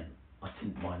 which again I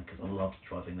didn't mind because I loved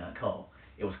driving that car.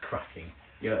 It was cracking.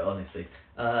 Yeah, honestly,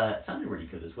 it sounded really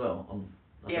good as well.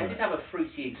 Yeah, it did have a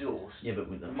fruity exhaust. Yeah, but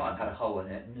with it might have had a hole in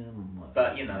it. Yeah,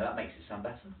 but you know that makes it sound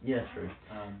better. Yeah, true.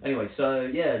 Anyway, so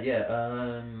yeah.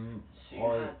 So you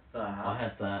had that. I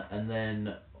had that, and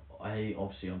then I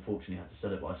obviously, unfortunately, had to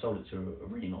sell it, but I sold it to a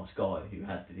really nice guy who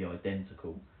had the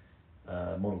identical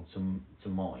model to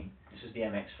mine. This is the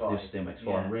MX-5. This is the MX-5.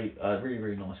 Yeah.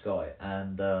 Really nice guy,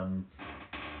 and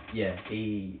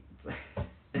he.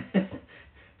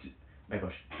 Maybe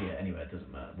anyway, it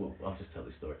doesn't matter. I'll just tell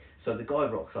this story. So the guy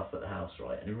rocks up at the house,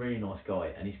 right, and a really nice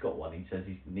guy, and he's got one. He says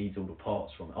he needs all the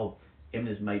parts from it. Oh, him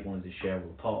and his mate wanted to share all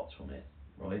the parts from it,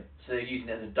 right? So they're using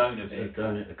it as a donor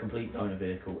vehicle. A complete donor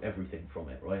vehicle, everything from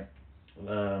it, right?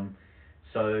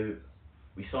 So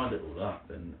we signed it all up,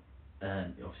 and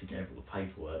obviously gave all the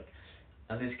paperwork.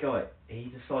 And this guy,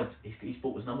 he decides he's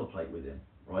brought his number plate with him.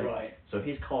 Right. So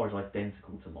his car is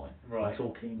identical to mine. Right. I'm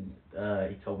talking.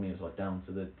 He told me it was like down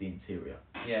to the interior.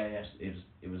 Yeah, yeah.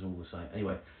 It was all the same.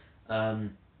 Anyway,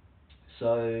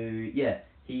 so yeah,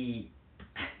 he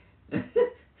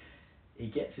he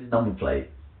gets his number plate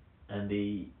and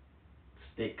he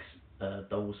sticks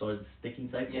double-sided sticking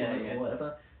tape on it or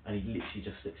whatever, and he literally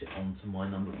just sticks it onto my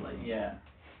number plate. Yeah.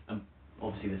 And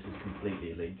obviously this is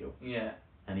completely illegal. Yeah.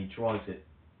 And he drives it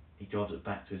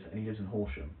back to his, and he lives in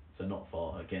Horsham. So not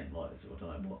far, again, like, I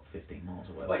don't know, what, 15 miles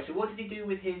away. Wait, so what did he do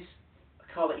with his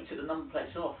car that he took the number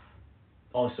plates off?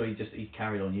 Oh, so he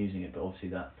carried on using it, but obviously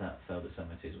that failed its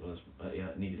MOT as well as,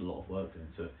 it needed a lot of work doing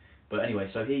to it. But anyway,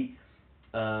 so he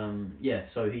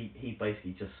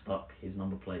basically just stuck his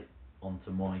number plate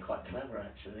onto my... Quite clever,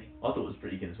 actually. I thought it was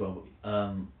pretty good as well,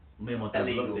 but, me and my dad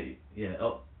illegal. looked at it,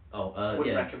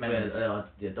 Wouldn't recommend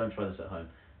it. Don't try this at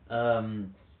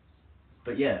home.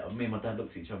 But yeah, me and my dad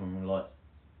looked at each other and we were like,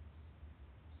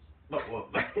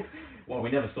 well, we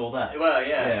never saw that. Well,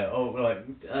 yeah.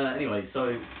 Yeah. Anyway,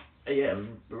 so yeah,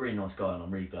 a really nice guy, and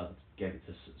I'm really glad I gave it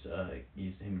to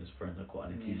use him as a friend. I'm quite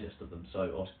an enthusiast of them. So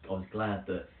I was glad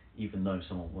that even though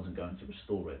someone wasn't going to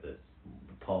restore it, that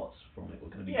the parts from it were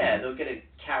going to be. Yeah, they're going to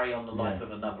carry on the life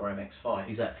of another MX-5.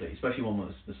 Exactly, especially one that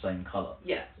was the same colour.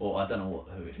 Yeah. Or I don't know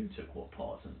who took what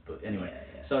parts, but anyway.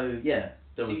 Yeah. So yeah,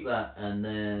 there was that, and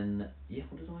then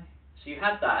what did I? So you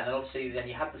had that, and then obviously then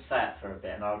you had the Seat for a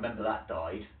bit, and I remember that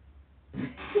died.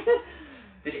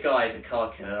 This guy is a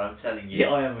car killer, I'm telling you. Yeah,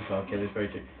 I am a car killer, it's very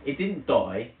true. It didn't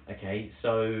die, okay,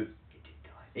 so... It did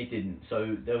die. It didn't,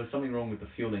 so there was something wrong with the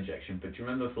fuel injection, but do you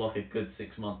remember for like a good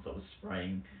 6 months I was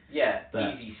spraying... Yeah,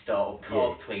 Easy Start,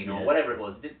 or Carb Clean, or whatever it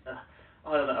was.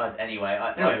 I don't know, anyway...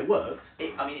 Anyway, it worked.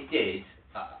 It did,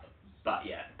 but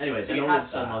yeah. Anyway, so then all of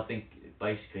a sudden I think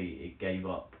basically it gave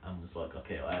up and was like,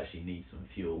 okay, I actually need some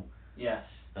fuel. Yes.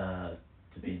 To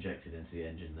be injected into the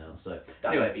engine now. So that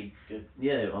anyway, would be good.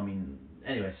 Yeah, I mean,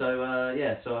 anyway, so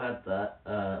so I had that.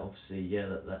 Obviously,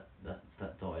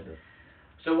 that died.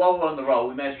 So while we're on the roll,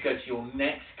 we may as well go to your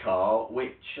next car.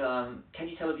 Which can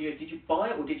you tell the viewer? Did you buy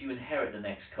it or did you inherit the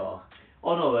next car?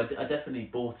 Oh no, I definitely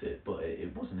bought it, but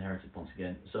it was inherited once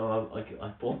again. So I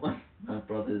bought my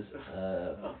brother's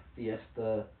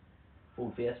Fiesta,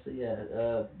 Ford Fiesta. Yeah,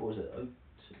 what was it?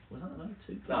 Was that an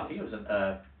 02? No, I think it was an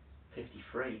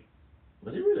 53.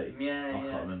 Was it really? Yeah, I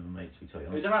can't remember, mate, to be totally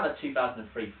honest. It was around the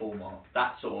 2003 4 mark.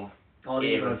 That sort of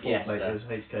era of Fiesta. It was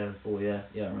HKN4,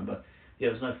 yeah, I remember. Yeah,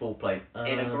 it was no full plate.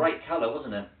 In a great colour,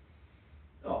 wasn't it?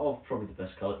 Oh, probably the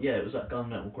best colour. Yeah, it was that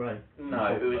gunmetal grey. No,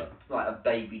 it was like a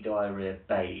baby diarrhea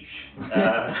beige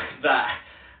that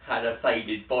had a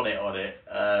faded bonnet on it.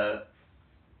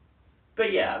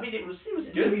 But yeah, I mean, it was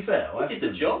good. To be fair, it did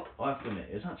the job. I have to admit,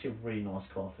 it was actually a really nice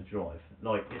car to drive.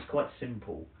 Like, it's quite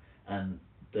simple, and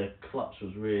the clutch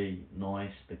was really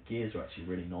nice. The gears were actually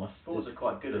really nice. Fords are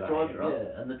quite good at that, right?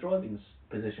 Yeah, and the driving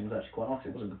position was actually quite nice.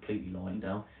 It wasn't completely lying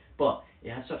down, but it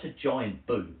had such a giant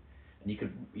boot, and you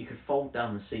could fold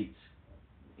down the seats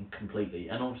completely.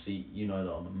 And obviously, you know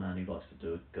that I'm a man who likes to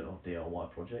do a good old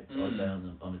DIY project. I'd say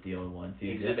I'm a DIY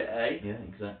enthusiast. Exhibit A. Yeah,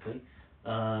 exactly.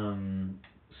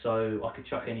 So I could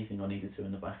chuck anything I needed to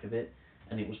in the back of it,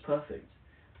 and it was perfect.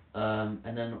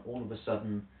 And then all of a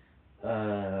sudden,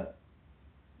 what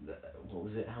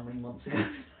was it? How many months ago?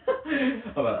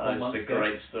 About 4 months ago. That's a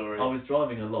great story. I was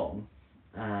driving along,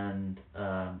 and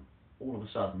all of a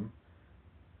sudden,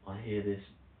 I hear this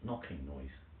knocking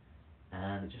noise,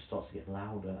 and it just starts to get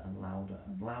louder and louder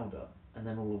and louder, and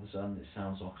then all of a sudden, it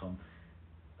sounds like I'm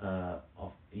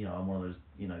one of those,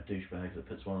 douchebags that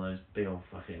puts one of those big old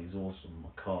fucking exhausts on my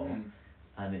car,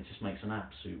 and it just makes an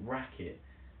absolute racket.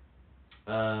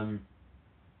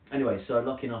 Anyway, so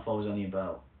lucky enough, I was only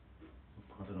about,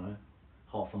 I don't know,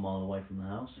 half a mile away from the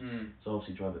house, so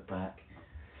obviously drove it back,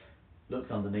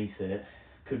 looked underneath it,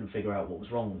 couldn't figure out what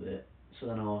was wrong with it, so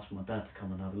then I asked my dad to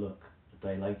come and have a look a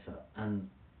day later, and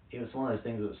it was one of those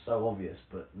things that was so obvious,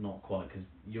 but not quite, because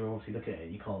you're obviously looking at it,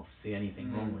 you can't see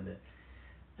anything wrong with it.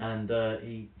 And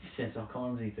he says, I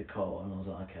can't underneath the car, and I was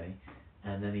like, okay.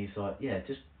 And then he's like, yeah,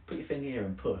 just put your finger here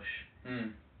and push.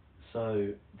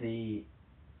 So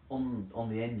on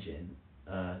the engine,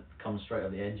 comes straight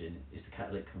up the engine, is the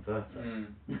catalytic converter.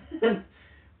 The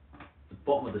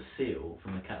bottom of the seal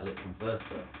from the catalytic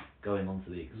converter going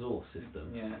onto the exhaust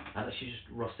system, and actually just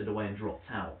rusted away and dropped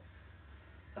out.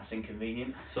 That's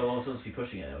inconvenient. So I was obviously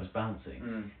pushing it, it was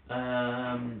bouncing.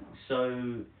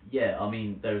 So, yeah, I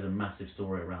mean, there is a massive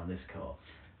story around this car.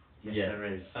 Yes, there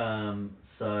is.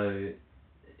 So,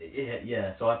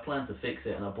 so I planned to fix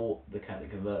it, and I bought the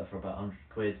catalytic converter for about 100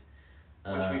 quid.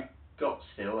 Which we've got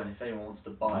still, and if anyone wants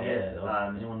to buy it...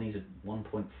 anyone needs a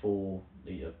 1.4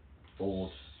 litre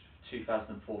Ford.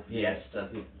 2004 Fiesta.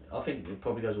 I think it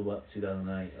probably goes all the way up to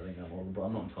 2008, I think that model, but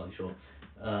I'm not entirely sure.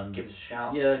 Give us a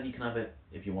shout. Yeah, you can have it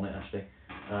if you want it, actually.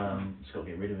 Just got to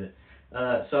get rid of it.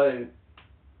 So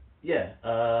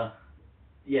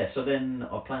then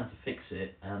I planned to fix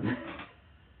it, and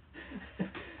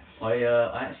I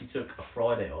actually took a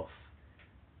Friday off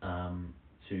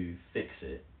to fix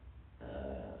it.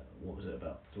 What was it,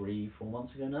 about 3-4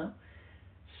 months ago now?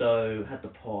 So had the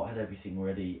part, had everything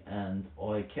ready, and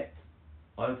I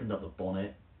opened up the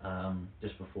bonnet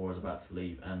just before I was about to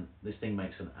leave, and this thing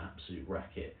makes an absolute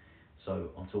racket.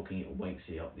 So I'm talking, it wakes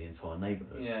you up the entire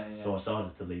neighbourhood. So I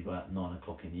decided to leave at 9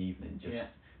 o'clock in the evening, just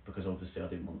because obviously I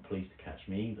didn't want the police to catch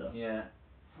me either.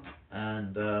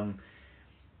 And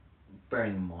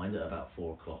bearing in mind that about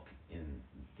 4 o'clock in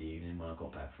the evening, when I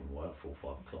got back from work, 4 or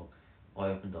 5 o'clock, I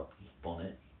opened up the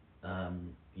bonnet,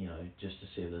 just to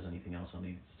see if there's anything else I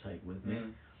needed to take with me.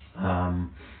 I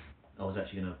was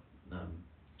actually going to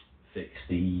fix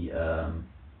the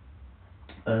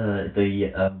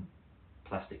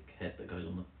plastic head that goes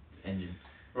on the engine.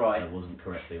 That wasn't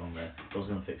correctly on there. So I was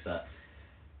going to fix that.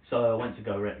 So I went to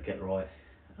go get the right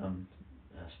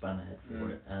spanner head for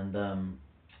it, and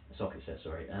socket set,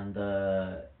 sorry, and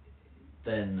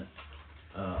then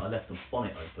I left the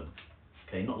bonnet open.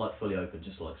 Okay, not like fully open,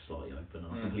 just like slightly open,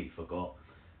 and I completely forgot.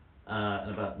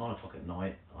 And about 9 o'clock at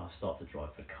night, I start to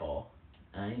drive the car,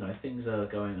 and things are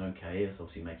going okay. It's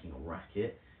obviously making a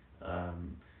racket.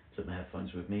 Took my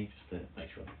headphones with me just to make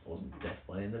sure I wasn't deaf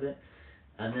by the end of it.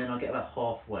 And then I get about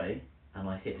halfway, and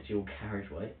I hit a dual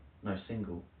carriageway. No,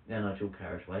 dual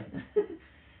carriageway.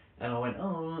 And I went,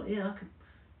 oh yeah,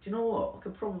 do you know what? I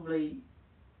could probably,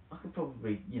 go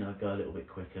a little bit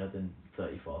quicker than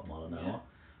 35 mile an hour.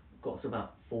 Got to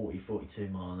about 40, 42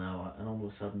 mile an hour, and all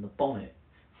of a sudden the bonnet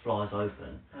flies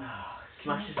open,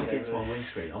 smashes against my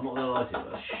windscreen. I'm not gonna lie to you,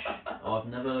 I've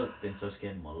never been so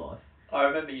scared in my life. I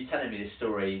remember you telling me this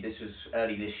story. This was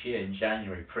early this year in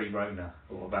January, pre-Rona,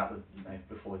 or about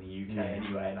before the UK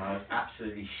anyway. And I was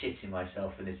absolutely shitting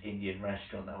myself in this Indian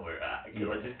restaurant that we were at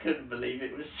because I just couldn't believe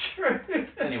it was true.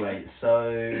 Anyway,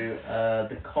 so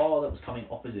the car that was coming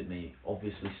opposite me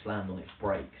obviously slammed on its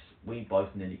brakes. We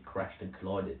both nearly crashed and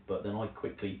collided, but then I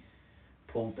quickly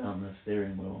pulled down the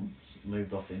steering wheel and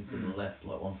moved off into the left,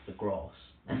 like onto the grass.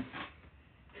 Then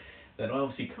I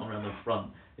obviously come around the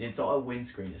front. The entire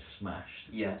windscreen is smashed.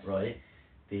 Yes. Right?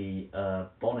 the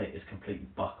bonnet is completely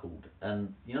buckled,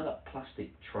 and you know that plastic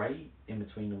tray in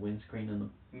between the windscreen and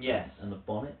the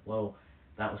bonnet. Well,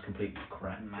 that was completely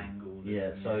cracked, mangled.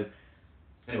 Yeah. So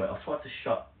anyway, I tried to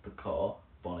shut the car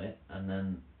bonnet, and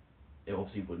then it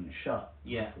obviously wouldn't shut.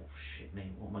 Yeah. I thought, shit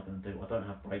me, what am I going to do? I don't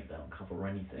have breakdown cover or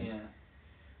anything.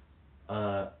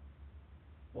 Yeah.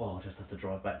 Well, I'll just have to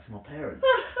drive back to my parents.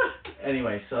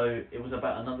 Anyway, so it was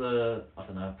about another, I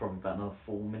don't know, probably about another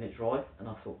 4-minute drive, and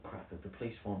I thought, crap, if the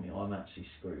police find me, I'm actually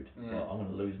screwed. Yeah. Like, I'm going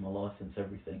to lose my licence,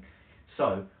 everything.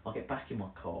 So I get back in my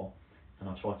car, and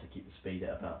I try to keep the speed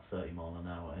at about 30 mile an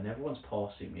hour, and everyone's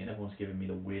passing me, and everyone's giving me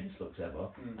the weirdest looks ever,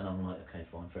 and I'm like, okay,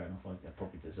 fine, fair enough, I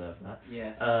probably deserve that.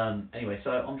 Yeah. Anyway,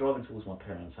 so I'm driving towards my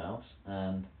parents' house,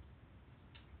 and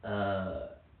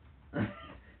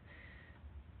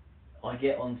I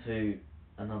get onto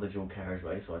another dual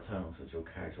carriageway, so I turn onto the dual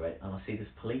carriageway, and I see this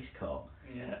police car.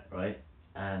 Yeah. Right,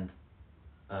 and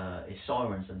its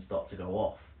sirens then start to go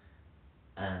off,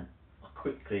 and I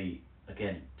quickly,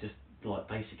 again, just like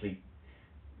basically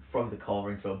throw the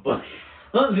car into a bush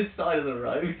on the side of the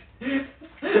road.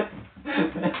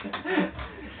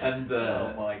 And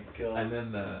oh my god. And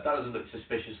then that doesn't look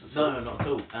suspicious at all. all. No, not at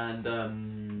all.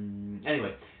 And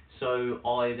anyway, so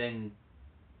I then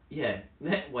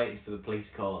waited for the police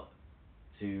car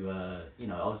to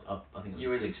I think you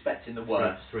was expecting the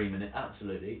worst. 3 minutes,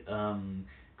 absolutely.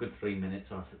 Good 3 minutes,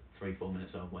 or 3-4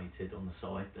 minutes. I waited on the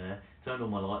side there, turned all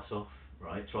my lights off,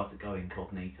 right, tried to go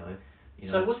incognito.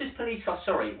 So was this police car?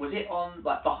 Sorry, was it on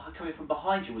coming from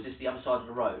behind you? Was this the other side of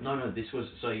the road? No, this was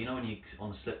when you on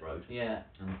the slip road. Yeah.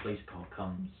 And the police car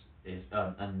comes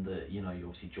and you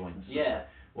obviously join the slip. Yeah.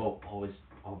 Road. Well,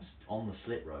 I was on the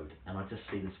slip road, and I just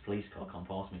see this police car come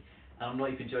past me, and I'm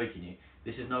not even joking you.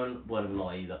 This is no word of a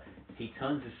lie either. He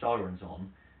turns his sirens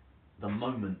on the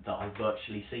moment that I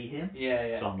virtually see him.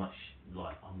 Yeah. So I'm like,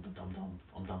 I'm done.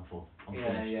 I'm done for. I'm Yeah,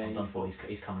 finished. yeah, I'm done for.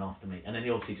 He's coming after me, and then he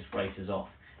obviously just races off,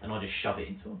 and I just shove it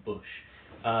into a bush.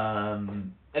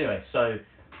 Anyway, so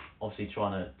obviously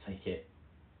trying to take it,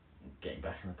 getting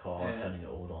back in the car, turning it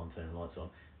all on, turning the lights on.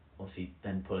 Obviously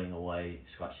then pulling away,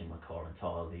 scratching my car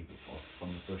entirely from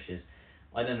the bushes.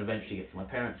 I then eventually get to my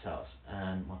parents' house,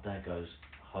 and my dad goes,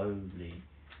 "Holy,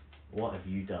 what have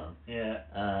you done?" Yeah.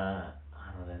 And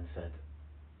I then said,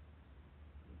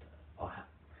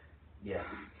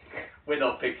 we're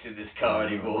not fixing this car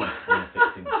anymore. We're not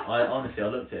fixing. I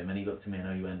looked at him, and he looked at me,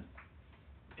 and he went.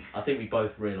 I think we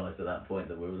both realised at that point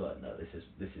that we were like, no, this is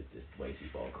just way too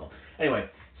far gone. Anyway,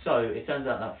 so it turns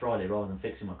out that Friday, rather than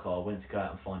fixing my car, I went to go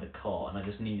out and find a car, and I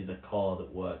just needed a car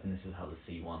that worked, and this is how the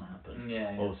C1 happened.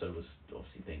 Yeah. Also was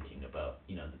obviously thinking about,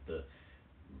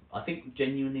 I think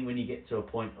genuinely when you get to a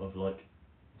point of like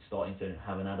starting to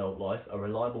have an adult life, a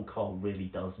reliable car really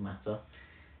does matter.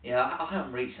 Yeah, I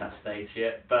haven't reached that stage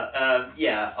yet, but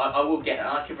I will get.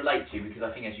 I can relate to you because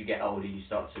I think as you get older, you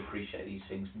start to appreciate these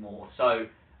things more. So,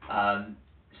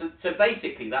 so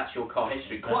basically, that's your car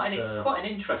history. Quite an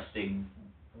interesting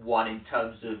one in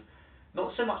terms of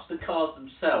not so much the cars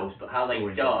themselves, but how they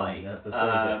die.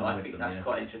 I think that's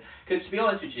quite interesting. Because to be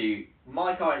honest with you,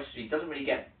 my car history doesn't really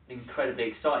get incredibly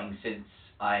exciting since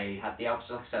I had the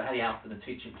Alfa. Like I said, I had the Alfa and the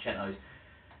two Cinquecentos.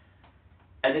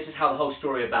 And this is how the whole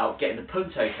story about getting the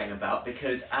Punto came about,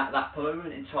 because at that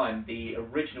moment in time, the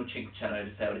original Cinquecento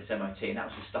had failed its MOT, and that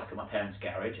was just stuck at my parents'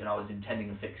 garage, and I was intending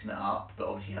on fixing it up, but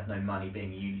obviously had no money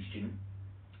being a uni student.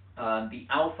 The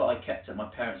Alfa I kept at my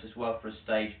parents' as well for a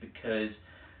stage, because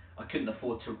I couldn't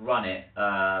afford to run it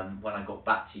when I got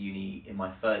back to uni in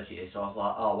my third year, so I was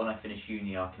like, oh, when I finish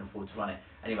uni, I can afford to run it.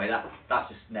 Anyway, that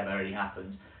just never really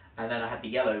happened. And then I had the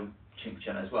yellow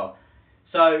Cinquecento as well.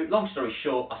 So, long story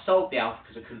short, I sold the Alfa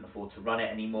because I couldn't afford to run it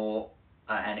anymore,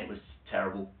 and it was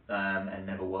terrible and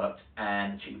never worked.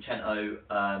 And the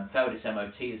Cinquecento failed its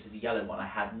MOT. This is a yellow one. I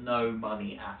had no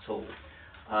money at all.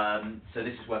 So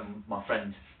this is when my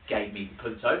friend gave me the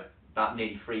Punto, about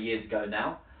nearly 3 years ago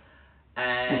now.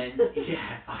 And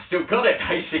I've still got it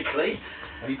basically.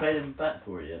 Have you paid him back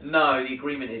for it yet? No, the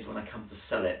agreement is when I come to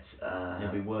sell it.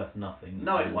 It'll be worth nothing.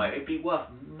 No, it won't. It'll be worth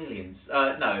millions.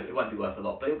 No, it won't be worth a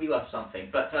lot, but it'll be worth something.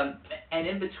 But and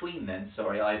in between then,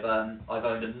 sorry, I've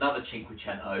owned another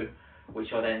Cinquecento,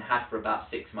 which I then had for about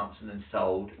 6 months and then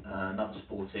sold, another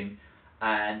sporting,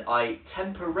 and I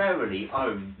temporarily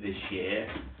owned this year.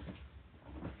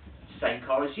 Same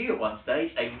car as you at one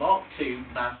stage, a Mark II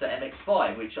Mazda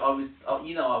MX-5, which I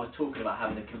was talking about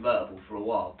having a convertible for a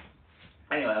while.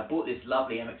 Anyway, I bought this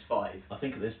lovely MX-5. I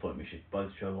think at this point we should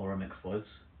both show our MX-5s.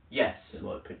 Yes.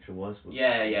 Like picture-wise.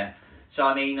 Yeah. So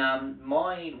I mean,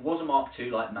 mine was a Mark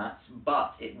II like Matt's,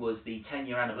 but it was the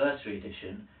 10-year anniversary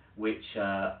edition, which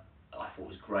I thought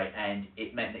was great, and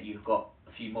it meant that you've got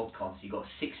a few mod cons. You've got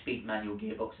a 6-speed manual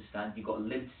gearbox to stand, you've got a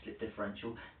limited slip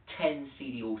differential, 10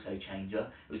 CD auto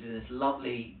changer. It was in this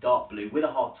lovely dark blue with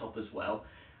a hard top as well.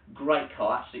 Great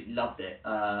car, absolutely loved it.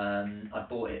 I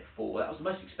bought it for, that was the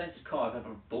most expensive car I've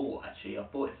ever bought actually. I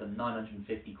bought it for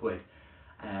 950 quid.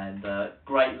 And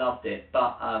great, loved it,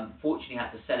 but fortunately I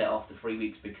had to sell it after 3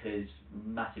 weeks because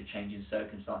massive change in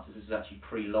circumstances. This was actually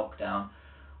pre-lockdown.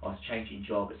 I was changing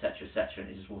job, etc., etc., and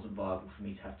it just wasn't viable for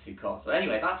me to have 2 cars. So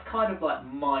anyway, that's kind of like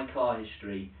my car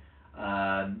history.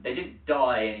 They didn't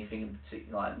die anything in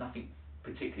particular, like nothing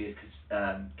particularly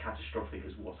as catastrophic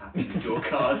as what's happened with your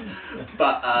cars,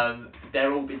 but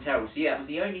they're all been terrible. So yeah, it was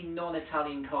the only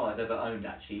non-Italian car I've ever owned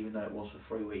actually, even though it was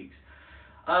for 3 weeks.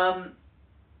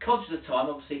 Conscious of time,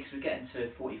 obviously, because we're getting to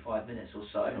 45 minutes or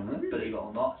so, believe it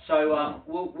or not. So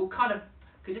we'll kind of,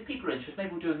 because if people are interested,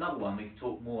 maybe we'll do another one. We can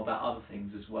talk more about other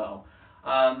things as well.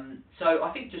 So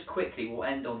I think just quickly we'll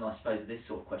end on, I suppose, this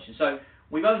sort of question. So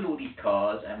we've owned all these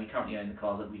cars, and we currently own the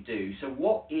cars that we do. So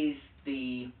what's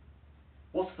the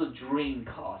dream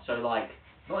car? So like,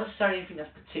 not necessarily anything that's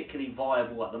particularly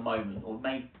viable at the moment, or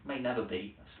may never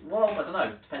be. Well, I don't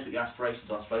know. Depends what your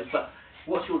aspirations are, I suppose. But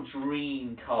what's your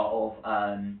dream car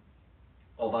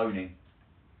of owning?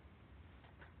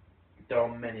 There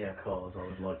are many cars I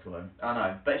would like to own. I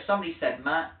know, but if somebody said,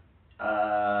 Matt,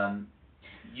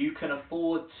 you can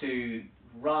afford to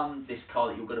run this car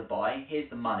that you're going to buy, here's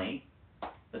the money,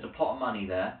 there's a pot of money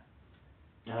there.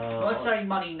 Not necessarily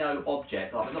money, no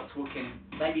object. Like, we're not talking,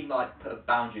 maybe like put a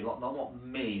boundary, like not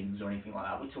millions or anything like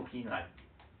that. We're talking,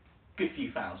 good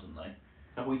few thousand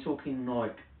though. Are we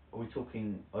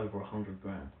talking over 100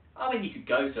 grand? I mean, you could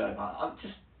go to, I'm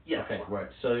just, yeah. Okay, right.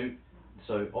 So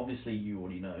obviously you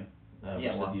already know. The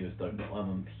viewers don't know. I'm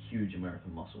a huge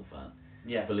American Muscle fan.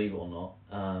 Yeah. Believe it or not.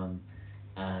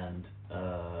 And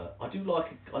I do like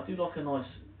a nice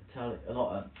Italian,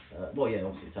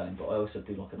 obviously Italian, but I also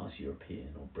do like a nice European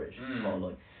or British car.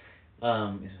 Like, is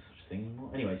there such a thing anymore?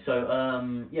 Anyway, so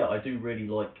I do really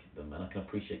like them, and I can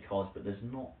appreciate cars, but there's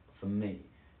not, for me,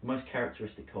 the most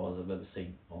characteristic cars I've ever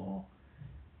seen are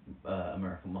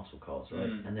American muscle cars, right?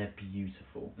 And they're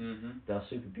beautiful. They're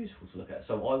super beautiful to look at.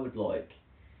 So I would like,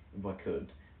 if I could,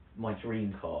 my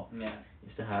dream car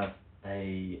is to have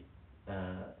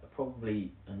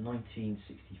probably a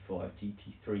 1965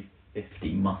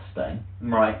 GT350 Mustang.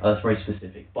 Right. That's very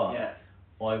specific, but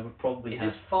I would probably have.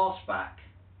 Is this fastback?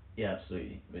 Yeah,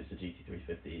 absolutely. It's a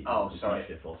GT350. Oh, sorry.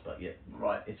 Fastback. Yeah.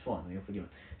 Right. It's fine. You're forgiven.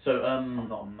 So I'm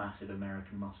not a massive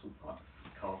American muscle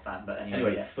car fan, but anyway.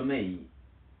 Anyway, for me,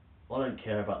 I don't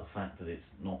care about the fact that it's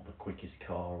not the quickest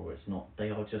car or it's not. They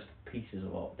are just pieces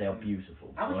of art. They are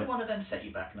beautiful. How much would one of them set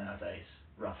you back nowadays,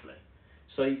 roughly?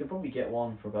 So you can probably get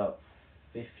one for about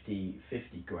 50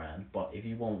 grand, but if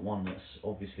you want one that's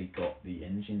obviously got the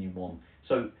engine you want,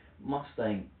 so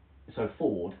Mustang, so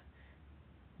Ford,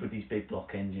 with these big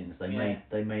block engines,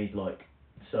 they made like,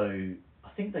 so I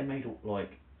think they made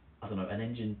like, I don't know, an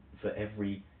engine for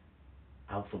every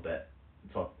alphabet,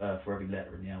 for every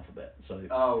letter in the alphabet. So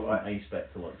from A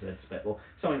spec to like Z spec, or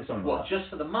something like that. What, just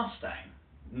for the Mustang?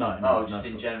 No, just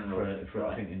in general.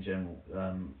 I think in general.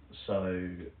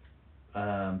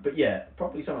 But yeah,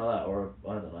 probably something like that, or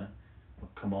I don't know,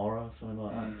 a Camaro, something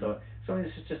like that. So something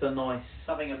that's just a nice.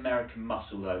 Something American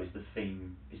muscle though is the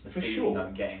theme.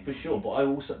 I'm getting. For sure,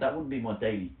 but that wouldn't be my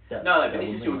daily. But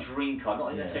this is your dream car.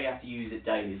 Not necessarily you have to use it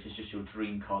daily. This is just your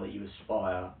dream car that you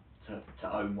aspire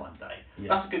to own one day. Yeah.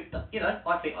 That's a good.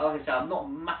 I think, like I say, I'm not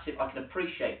massive. I can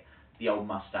appreciate the old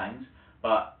Mustangs,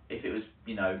 but if it was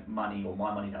money or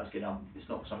my money that was good, it's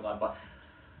not something I'd buy.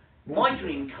 My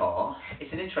dream car,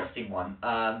 it's an interesting one.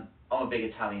 I'm a big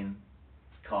Italian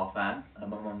car fan. My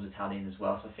mum's Italian as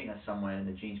well, so I think that's somewhere in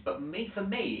the genes. But for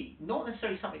me, not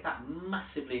necessarily something that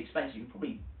massively expensive. You can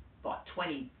probably like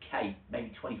 20k,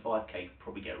 maybe 25k,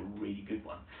 probably get a really good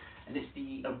one. And it's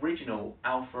the original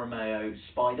Alfa Romeo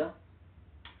Spider.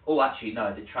 Oh, actually, no,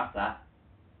 I did trap that.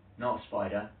 Not a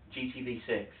Spider.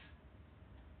 GTV6.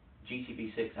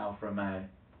 GTV6 Alfa Romeo.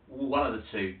 One of the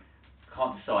two.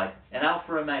 Can't decide. An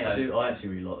Alfa Romeo. I actually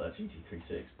really like that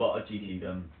GT36, but I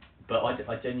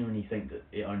genuinely think that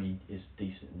it only is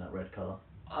decent in that red colour.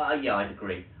 Yeah, I'd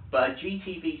agree. But a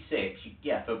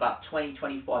GTV6, for about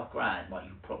 20-25 grand, like,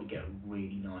 you could probably get a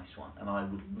really nice one, and I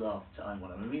would love to own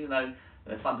one of them. Even though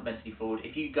they're fundamentally Ford.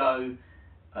 If you go,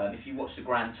 if you watch the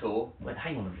Grand Tour. Wait,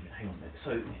 hang on a minute.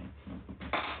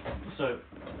 So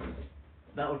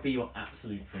that would be your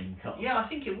absolute dream car. Yeah, I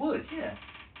think it would. Yeah.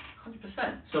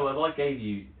 100%. So if I gave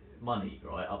you money,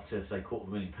 right, up to say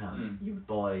 £250,000, you would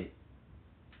buy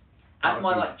as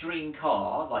my like dream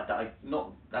car, like that,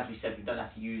 not as we said, we don't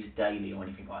have to use it daily or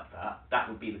anything like that. That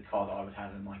would be the car that I would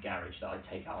have in my garage that I'd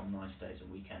take out on nice days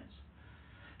and weekends.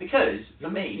 Because for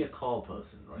me, you're a car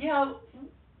person, right?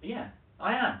 Yeah,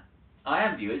 I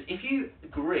am, viewers. If you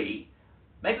agree,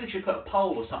 maybe we should put a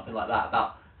poll or something like that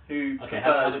about who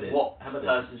prefers what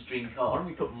person's dream car. Why don't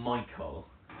we put my car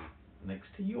next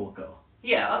to your car?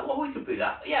 Yeah, well, we could do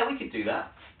that. Yeah, we could do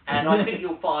that. And I think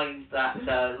you'll find that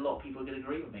a lot of people are going to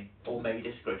agree with me, or maybe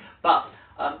disagree. But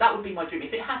that would be my dream.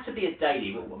 If it had to be a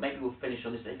daily, maybe we'll finish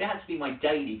on this. If it had to be my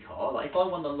daily car, like if I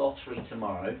won the lottery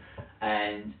tomorrow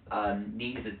and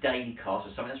needed a daily car,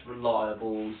 so something that's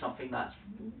reliable, something that's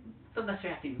doesn't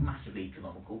necessarily have to be massively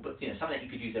economical, but something that you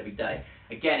could use every day.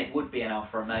 Again, it would be an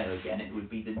Alfa Romeo. Again, it would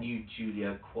be the new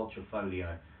Giulia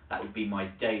Quadrifoglio. That would be my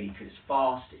daily because it's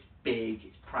fast, it's big,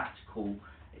 it's practical,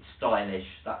 it's stylish.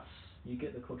 That's you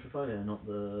get the Quadrifoglio, not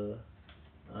the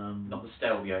not the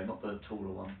Stelvio, not the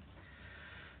taller one.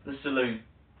 The Saloon.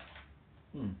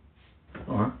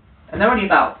 Alright. And they're only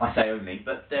about, I say only,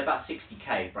 but they're about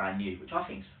 60k brand new, which I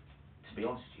think is, to be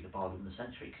honest with you, the bargain of the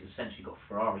century, because it's essentially got a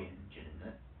Ferrari engine in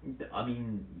it. I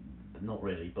mean, not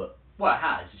really, but... Well, it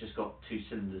has. It's just got 2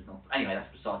 cylinders. Anyway,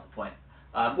 that's beside the point.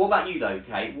 What about you, though,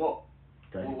 Kate? We'll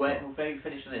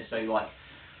finish on this. So, like,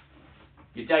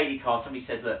 your daily car, somebody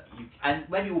says, look, and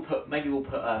maybe we'll put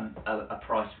a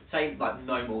price, say, like,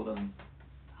 no more than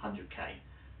 100k.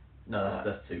 No,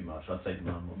 that's too much. I'd say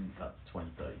no more than about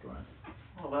 20, 30 grand.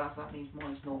 Oh, well, that means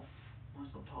mine's not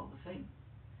part of the thing.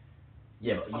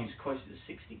 Yeah, but you just quoted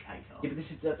a 60k car. Yeah, but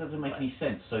that doesn't make any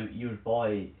sense. So you would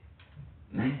buy.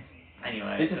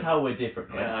 Anyway, this is how we're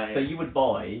different, right? Yeah. So you would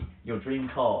buy your dream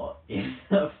car in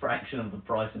a fraction of the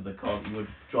price of the car that you would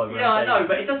drive around. Yeah, I know,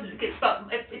 but it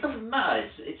doesn't matter.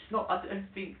 It's not. I don't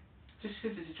think just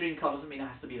because it's a dream car doesn't mean it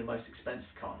has to be the most expensive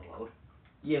car in the world.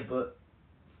 Yeah, but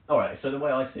all right. So the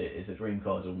way I see it is, a dream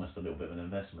car is almost a little bit of an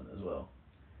investment as well.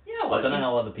 Yeah, well, I don't know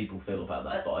how other people feel about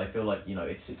that, but I feel like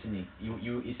it sits in it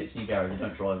sits in your garage. You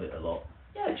don't drive it a lot.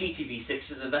 Yeah, GTV6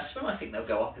 is an investment. I think they'll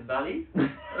go up in value.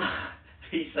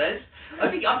 He says.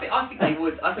 I think they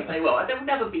would. I think they will. There will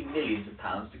never be millions of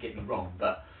pounds. To get me wrong,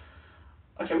 but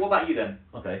okay. What about you then?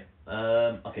 Okay.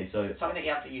 Okay. So something that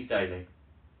you have to use daily.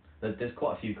 There's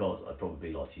quite a few cars that I'd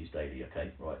probably like to use daily.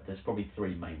 Okay. Right. There's probably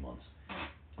 3 main ones.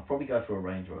 I'll probably go for a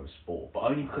Range Rover Sport, but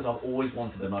only because I've always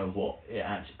wanted to know what it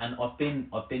actually. And I've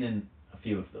been in a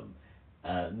few of them,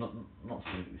 not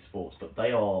specifically sports, but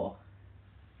they are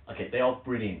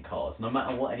brilliant cars. No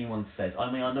matter what anyone says,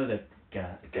 I mean, I know they're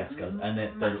gas guzzlers, and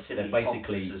they're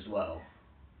basically as well.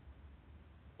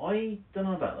 I don't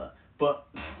know about that, but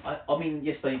I mean,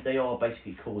 yes, they are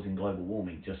basically causing global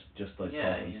warming, just those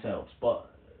cars themselves,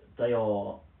 but they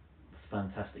are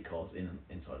fantastic cars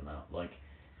inside and out. Like,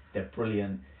 they're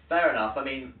brilliant. Fair enough. I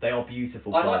mean, they are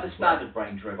beautiful. I like the standard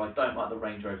Range Rover. I don't like the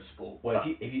Range Rover Sport. Well,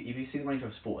 if you see the Range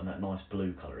Rover Sport and that nice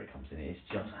blue colour it comes in, it's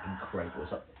just incredible.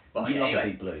 It's like, you love a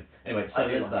deep blue. Anyway, so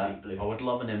there's that. I would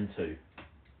love an M2.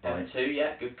 M2,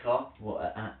 yeah, good car.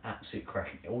 What an absolute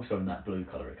cracking. Also in that blue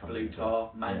colour it comes in. Blue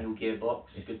car, manual gearbox.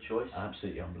 It's a good choice.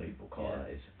 Absolutely unbelievable car that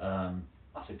is.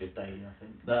 That's a good daily, I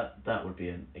think. That would be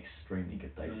an extremely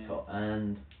good daily car.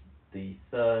 And the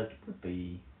third would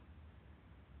be.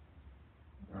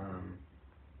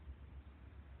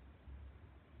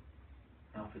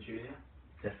 Alfa Giulia?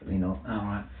 Definitely not.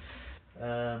 Alright.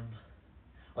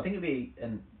 I think it'd be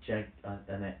an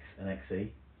XE.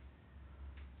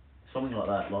 Something like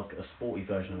that, like a sporty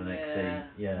version of an XE.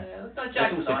 Yeah. That's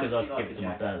also because I could give it to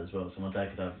my dad as well, so my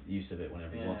dad could have use of it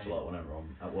whenever he wants, like whenever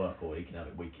I'm at work, or he can have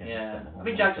it weekends. Yeah. I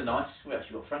mean, Jags are nice. We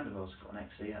actually got a friend of ours who's got an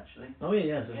XE actually. Oh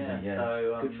yeah.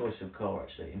 So, good choice of car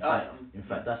actually. In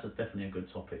fact, that's definitely a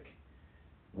good topic.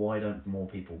 Why don't more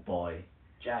people buy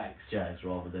Jags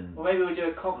rather than... Well, maybe we'll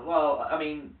do a comment. Well, I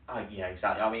mean, yeah,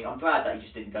 exactly. I mean, I'm glad that you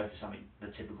just didn't go for something the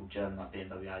typical German like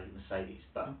BMW, Audi, Mercedes,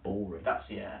 but boring. That's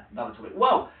another topic.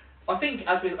 Well, I think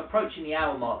as we're approaching the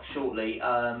hour mark shortly,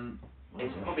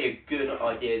 it's probably a good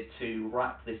idea to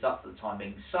wrap this up for the time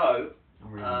being. So, I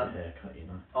really need a haircut, you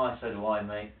know. So do I,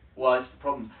 mate. Well, it's the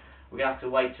problem. We're gonna have to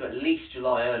wait till at least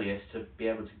July earliest to be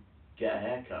able to get a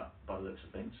haircut, by the looks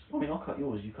of things. I mean, I'll cut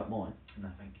yours. You cut mine. No,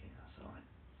 thank you.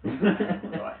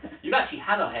 Right. You've actually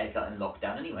had a haircut in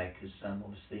lockdown anyway, because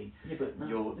obviously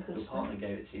your partner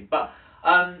gave it to you. But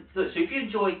look, so if you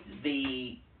enjoyed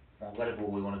the whatever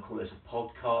we want to call this, a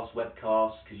podcast,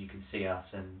 webcast, because you can see us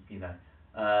and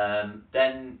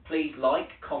then please like,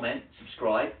 comment,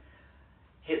 subscribe,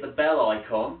 hit the bell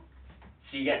icon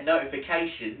so you get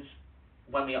notifications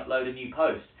when we upload a new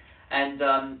post. And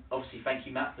obviously, thank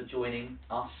you, Matt, for joining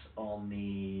us on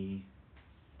the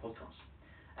podcast.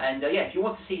 And yeah, if you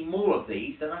want to see more of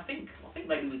these, then I think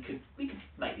maybe we could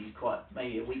make these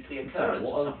maybe a weekly occurrence.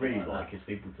 What I would really like is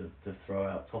people to throw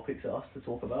out topics at us to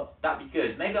talk about. That'd be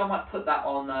good. Maybe I might put that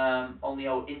on the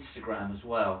old Instagram as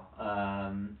well,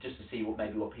 just to see what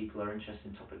people are interested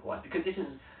in topic wise. Because this is,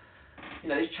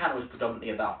 this channel is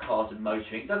predominantly about cars and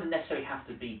motoring. It doesn't necessarily have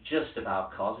to be just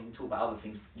about cars. We can talk about other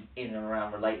things in and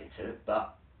around related to it.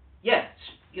 But yeah,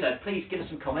 please give us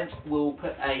some comments. We'll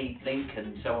put a link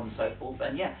and so on and so forth.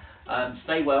 And yeah,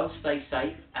 stay well, stay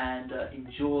safe, and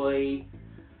enjoy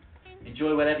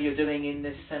whatever you're doing in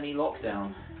this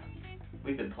semi-lockdown.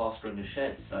 We've been plastering the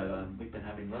shed, so we've been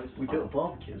having loads of fun. We built a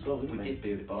barbecue as well, didn't we? We did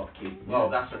build a barbecue.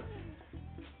 Well,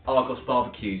 Argos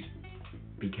barbecues.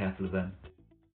 Be careful of them.